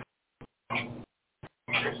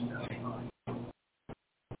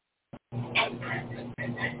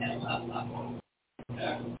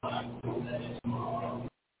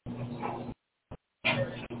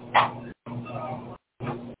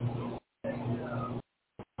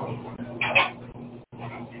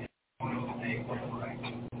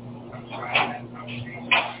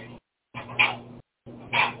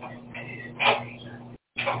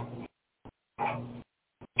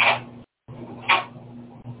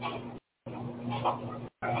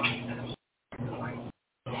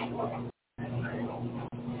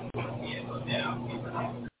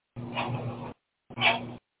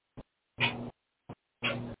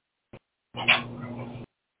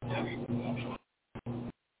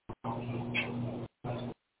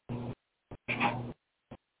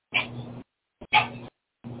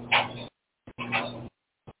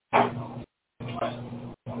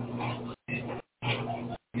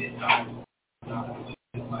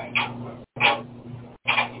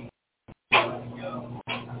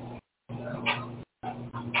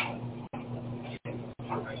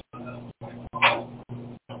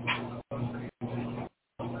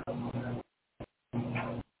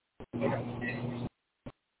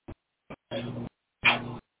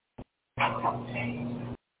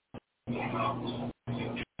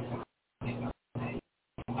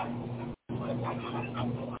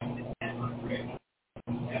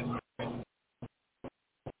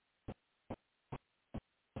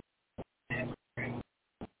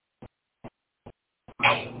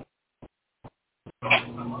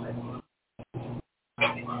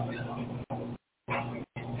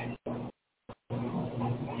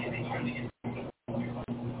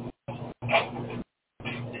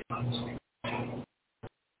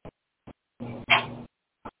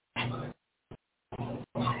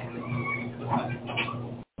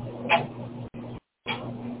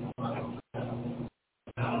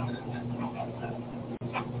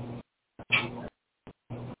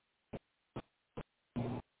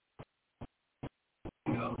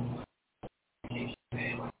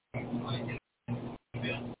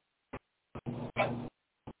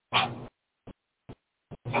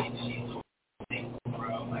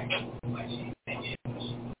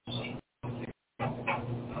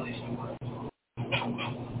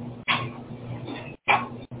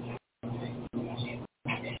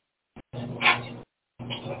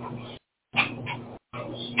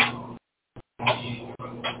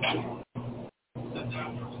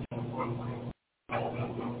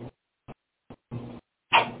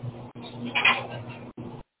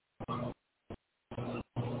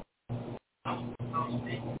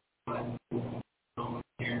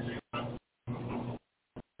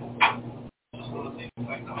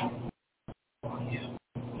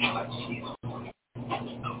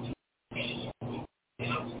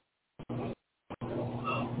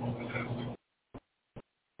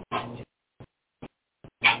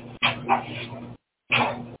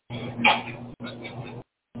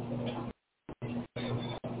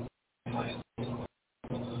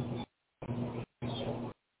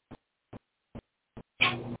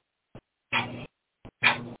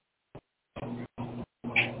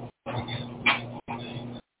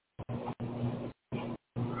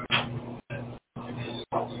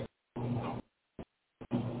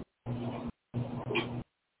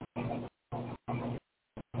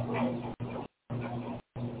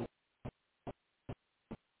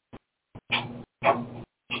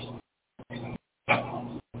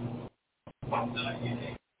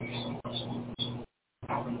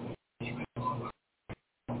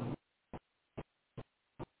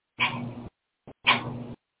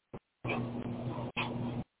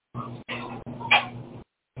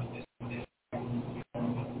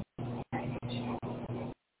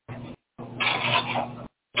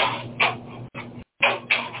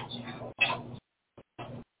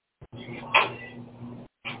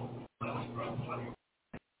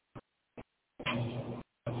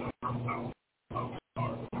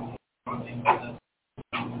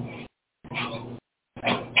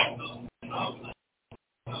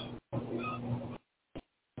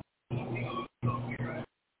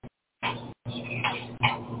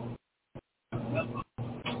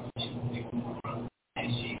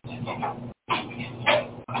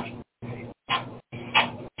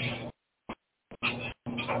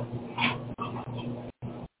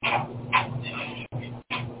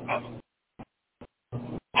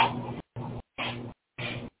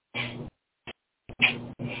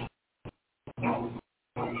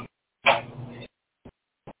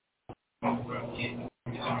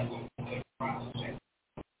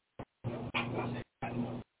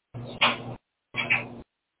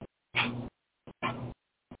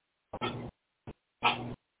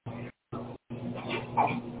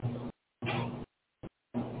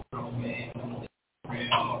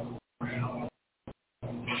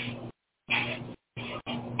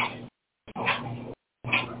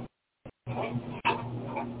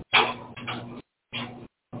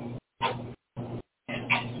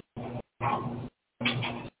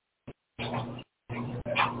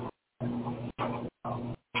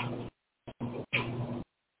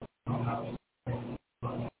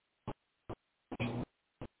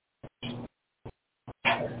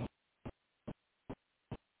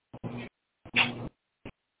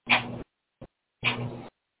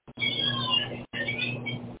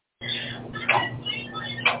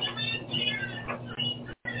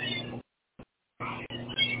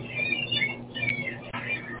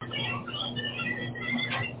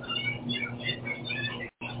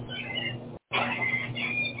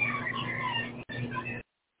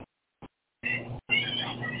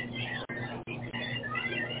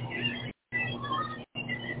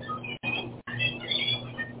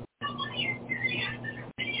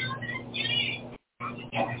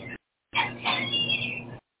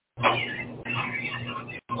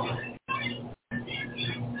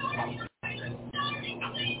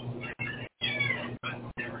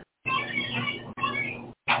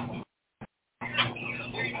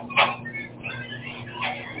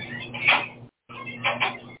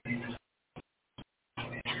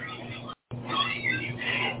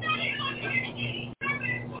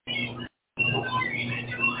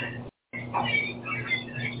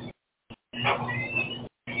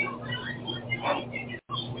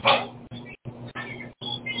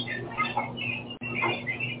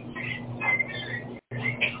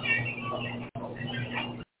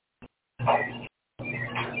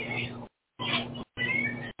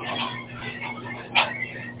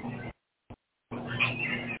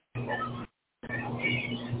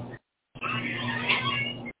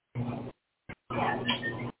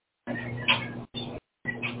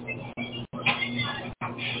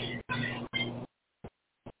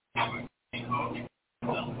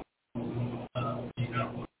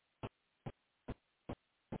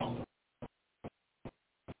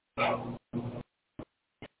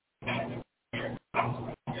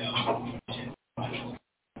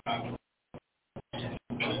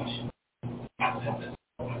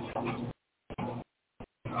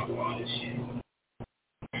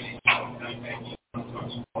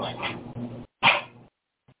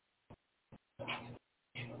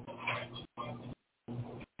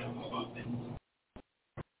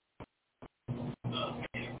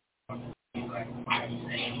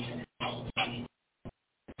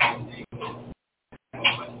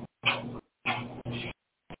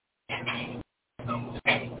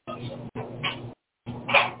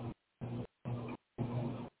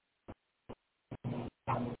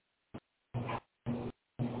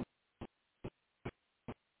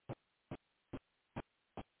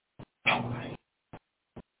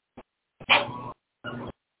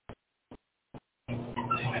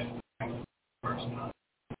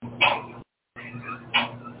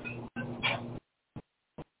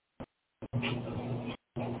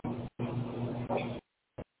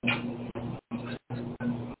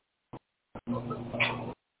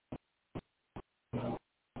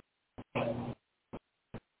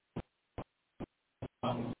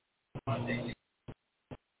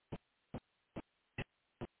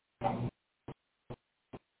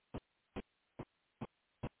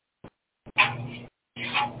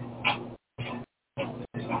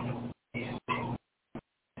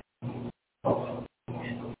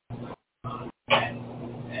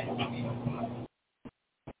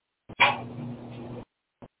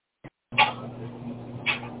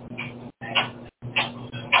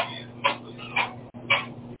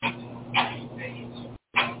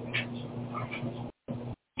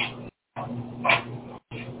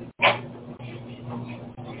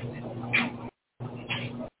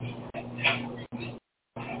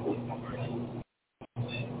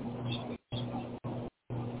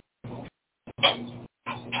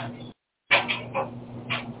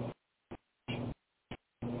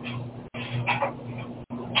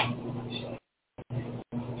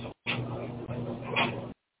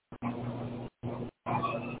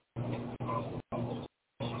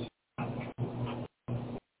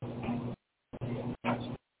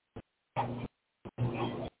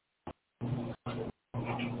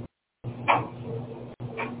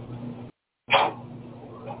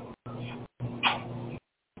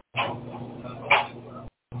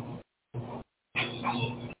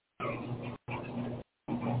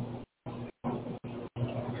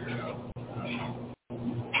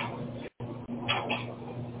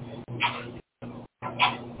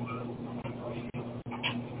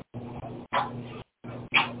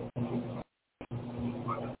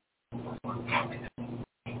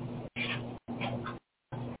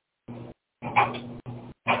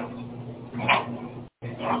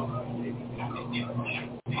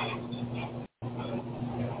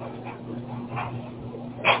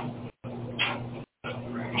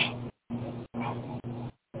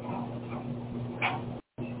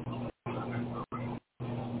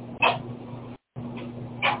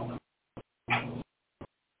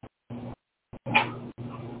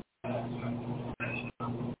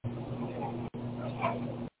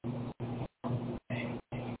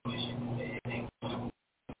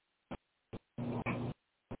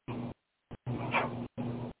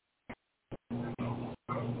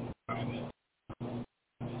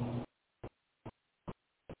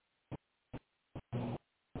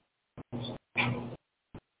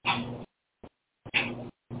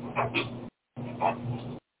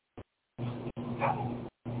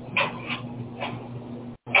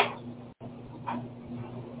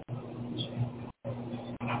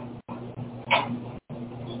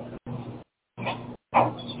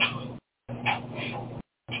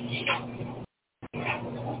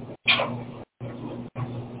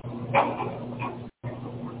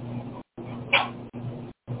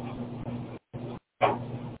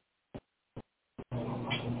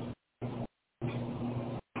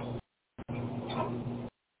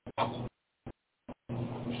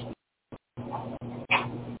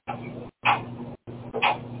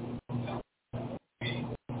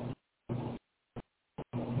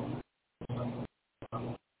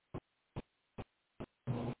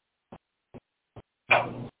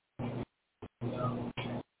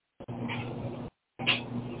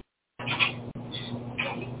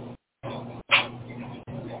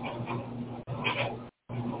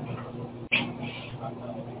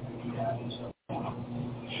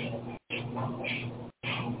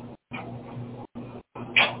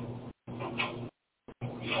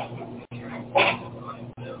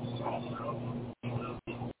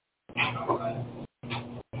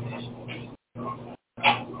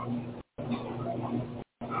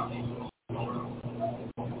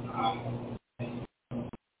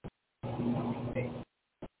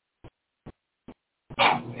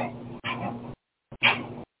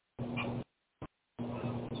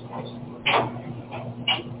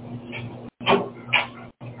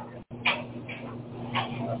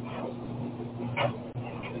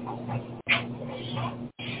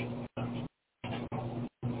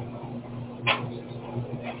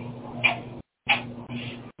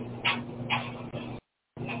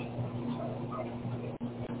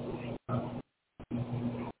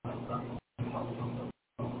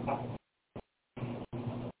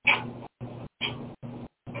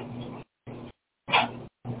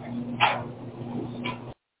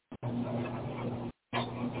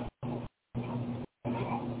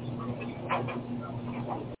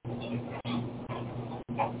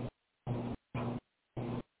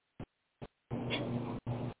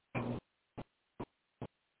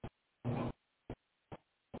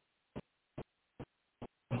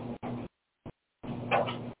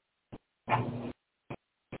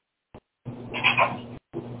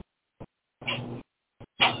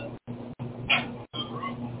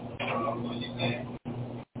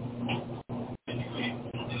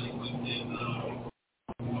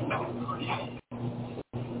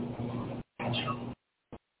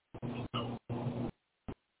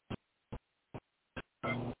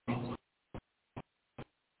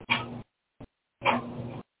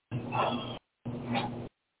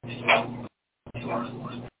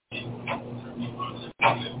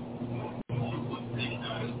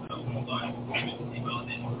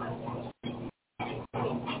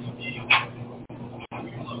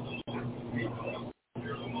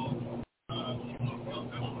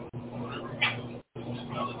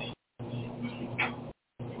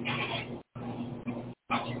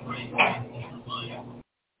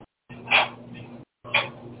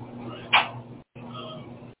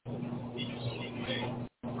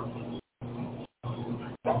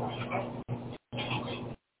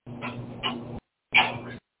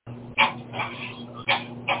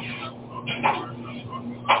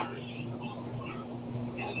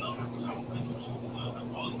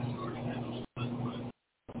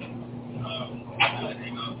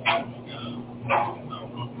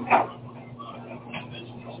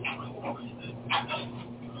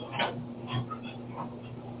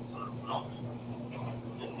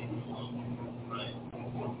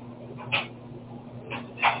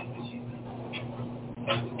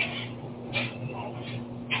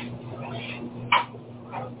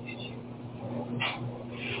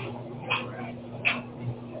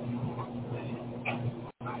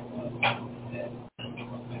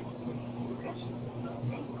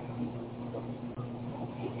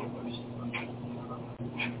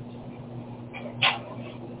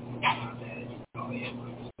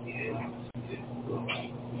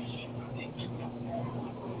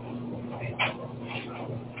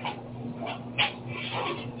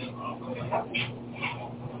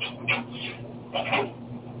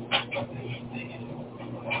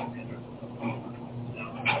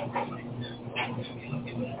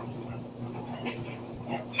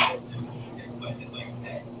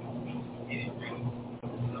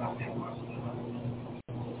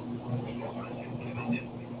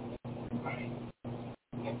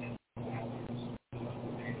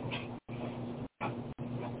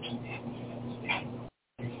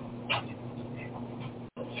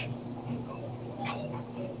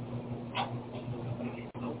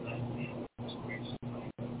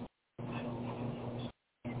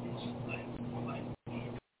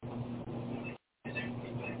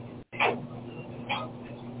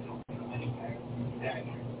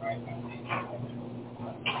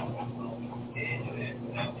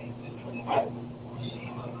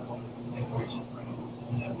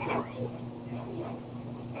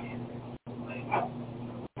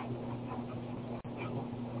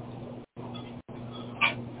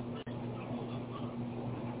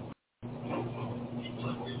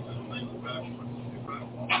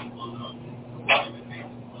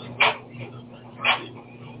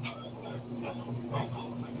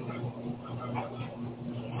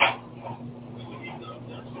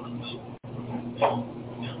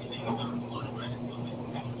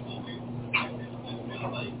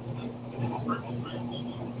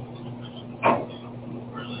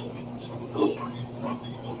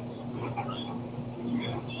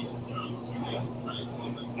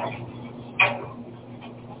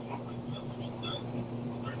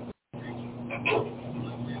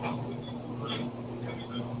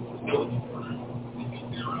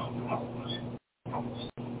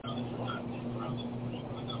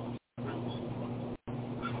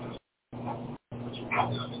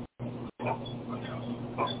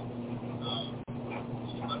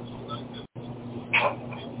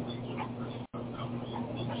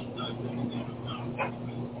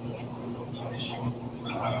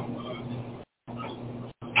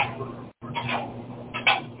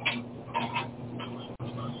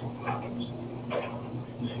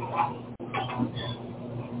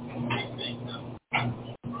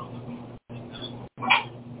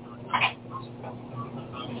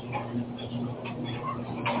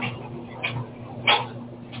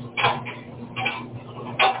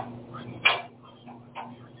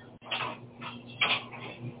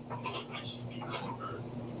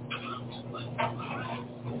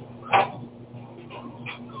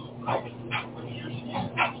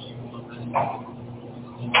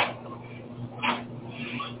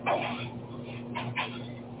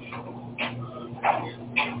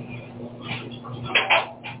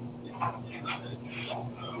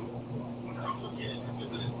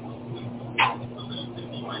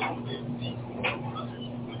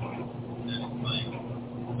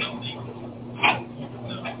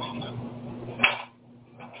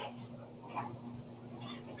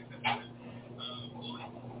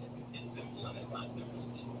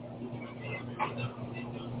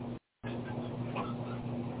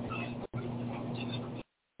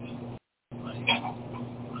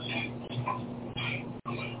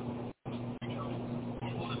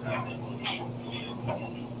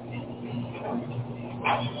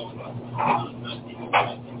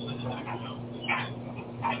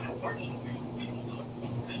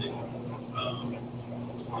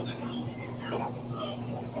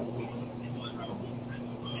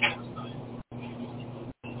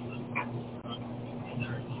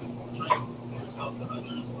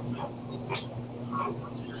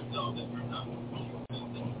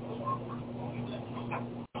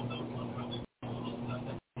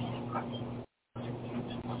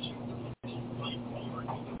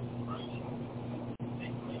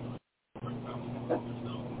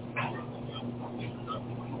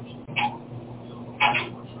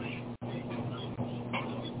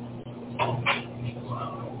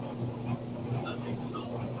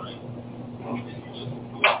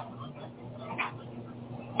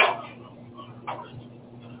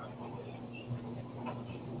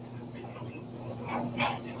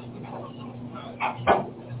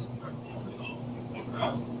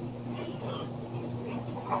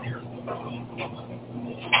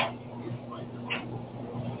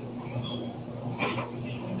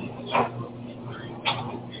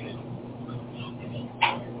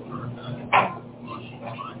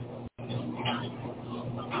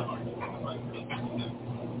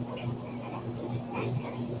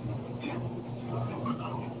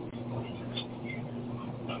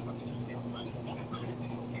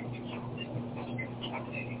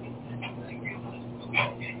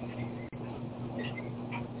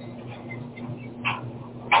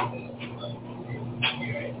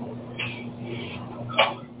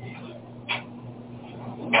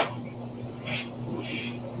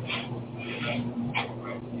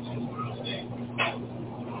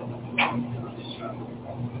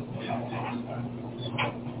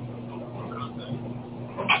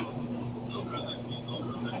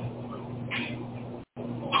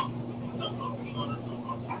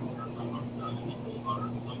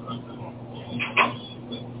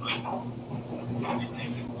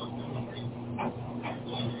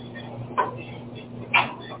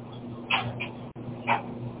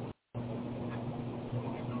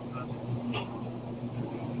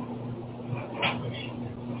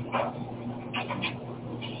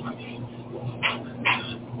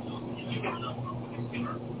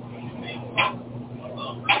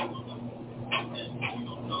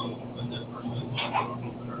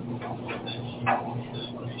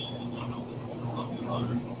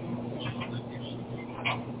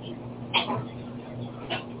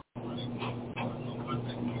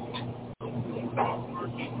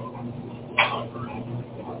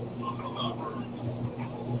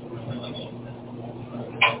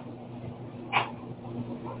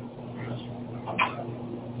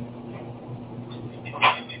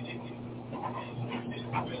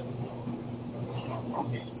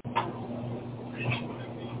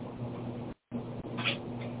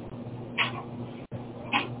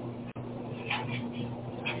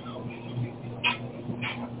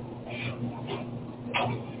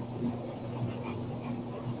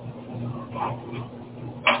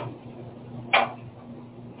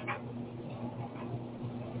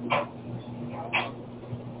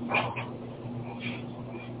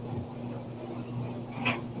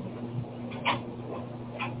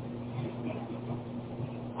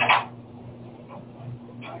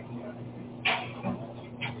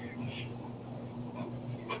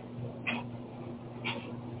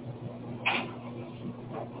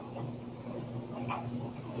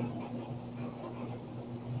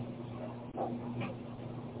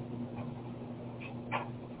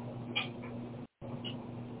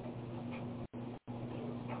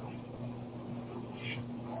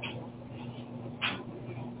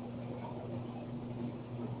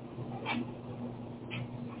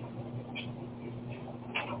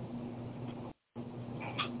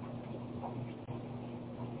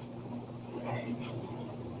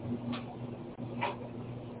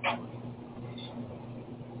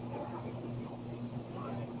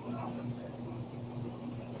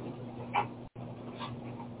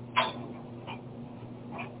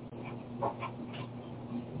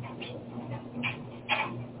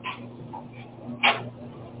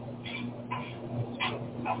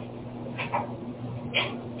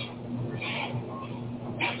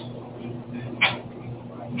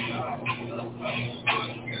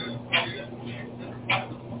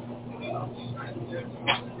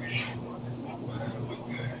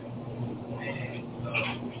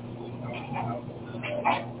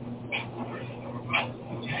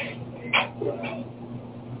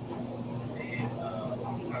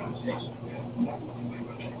 conversation.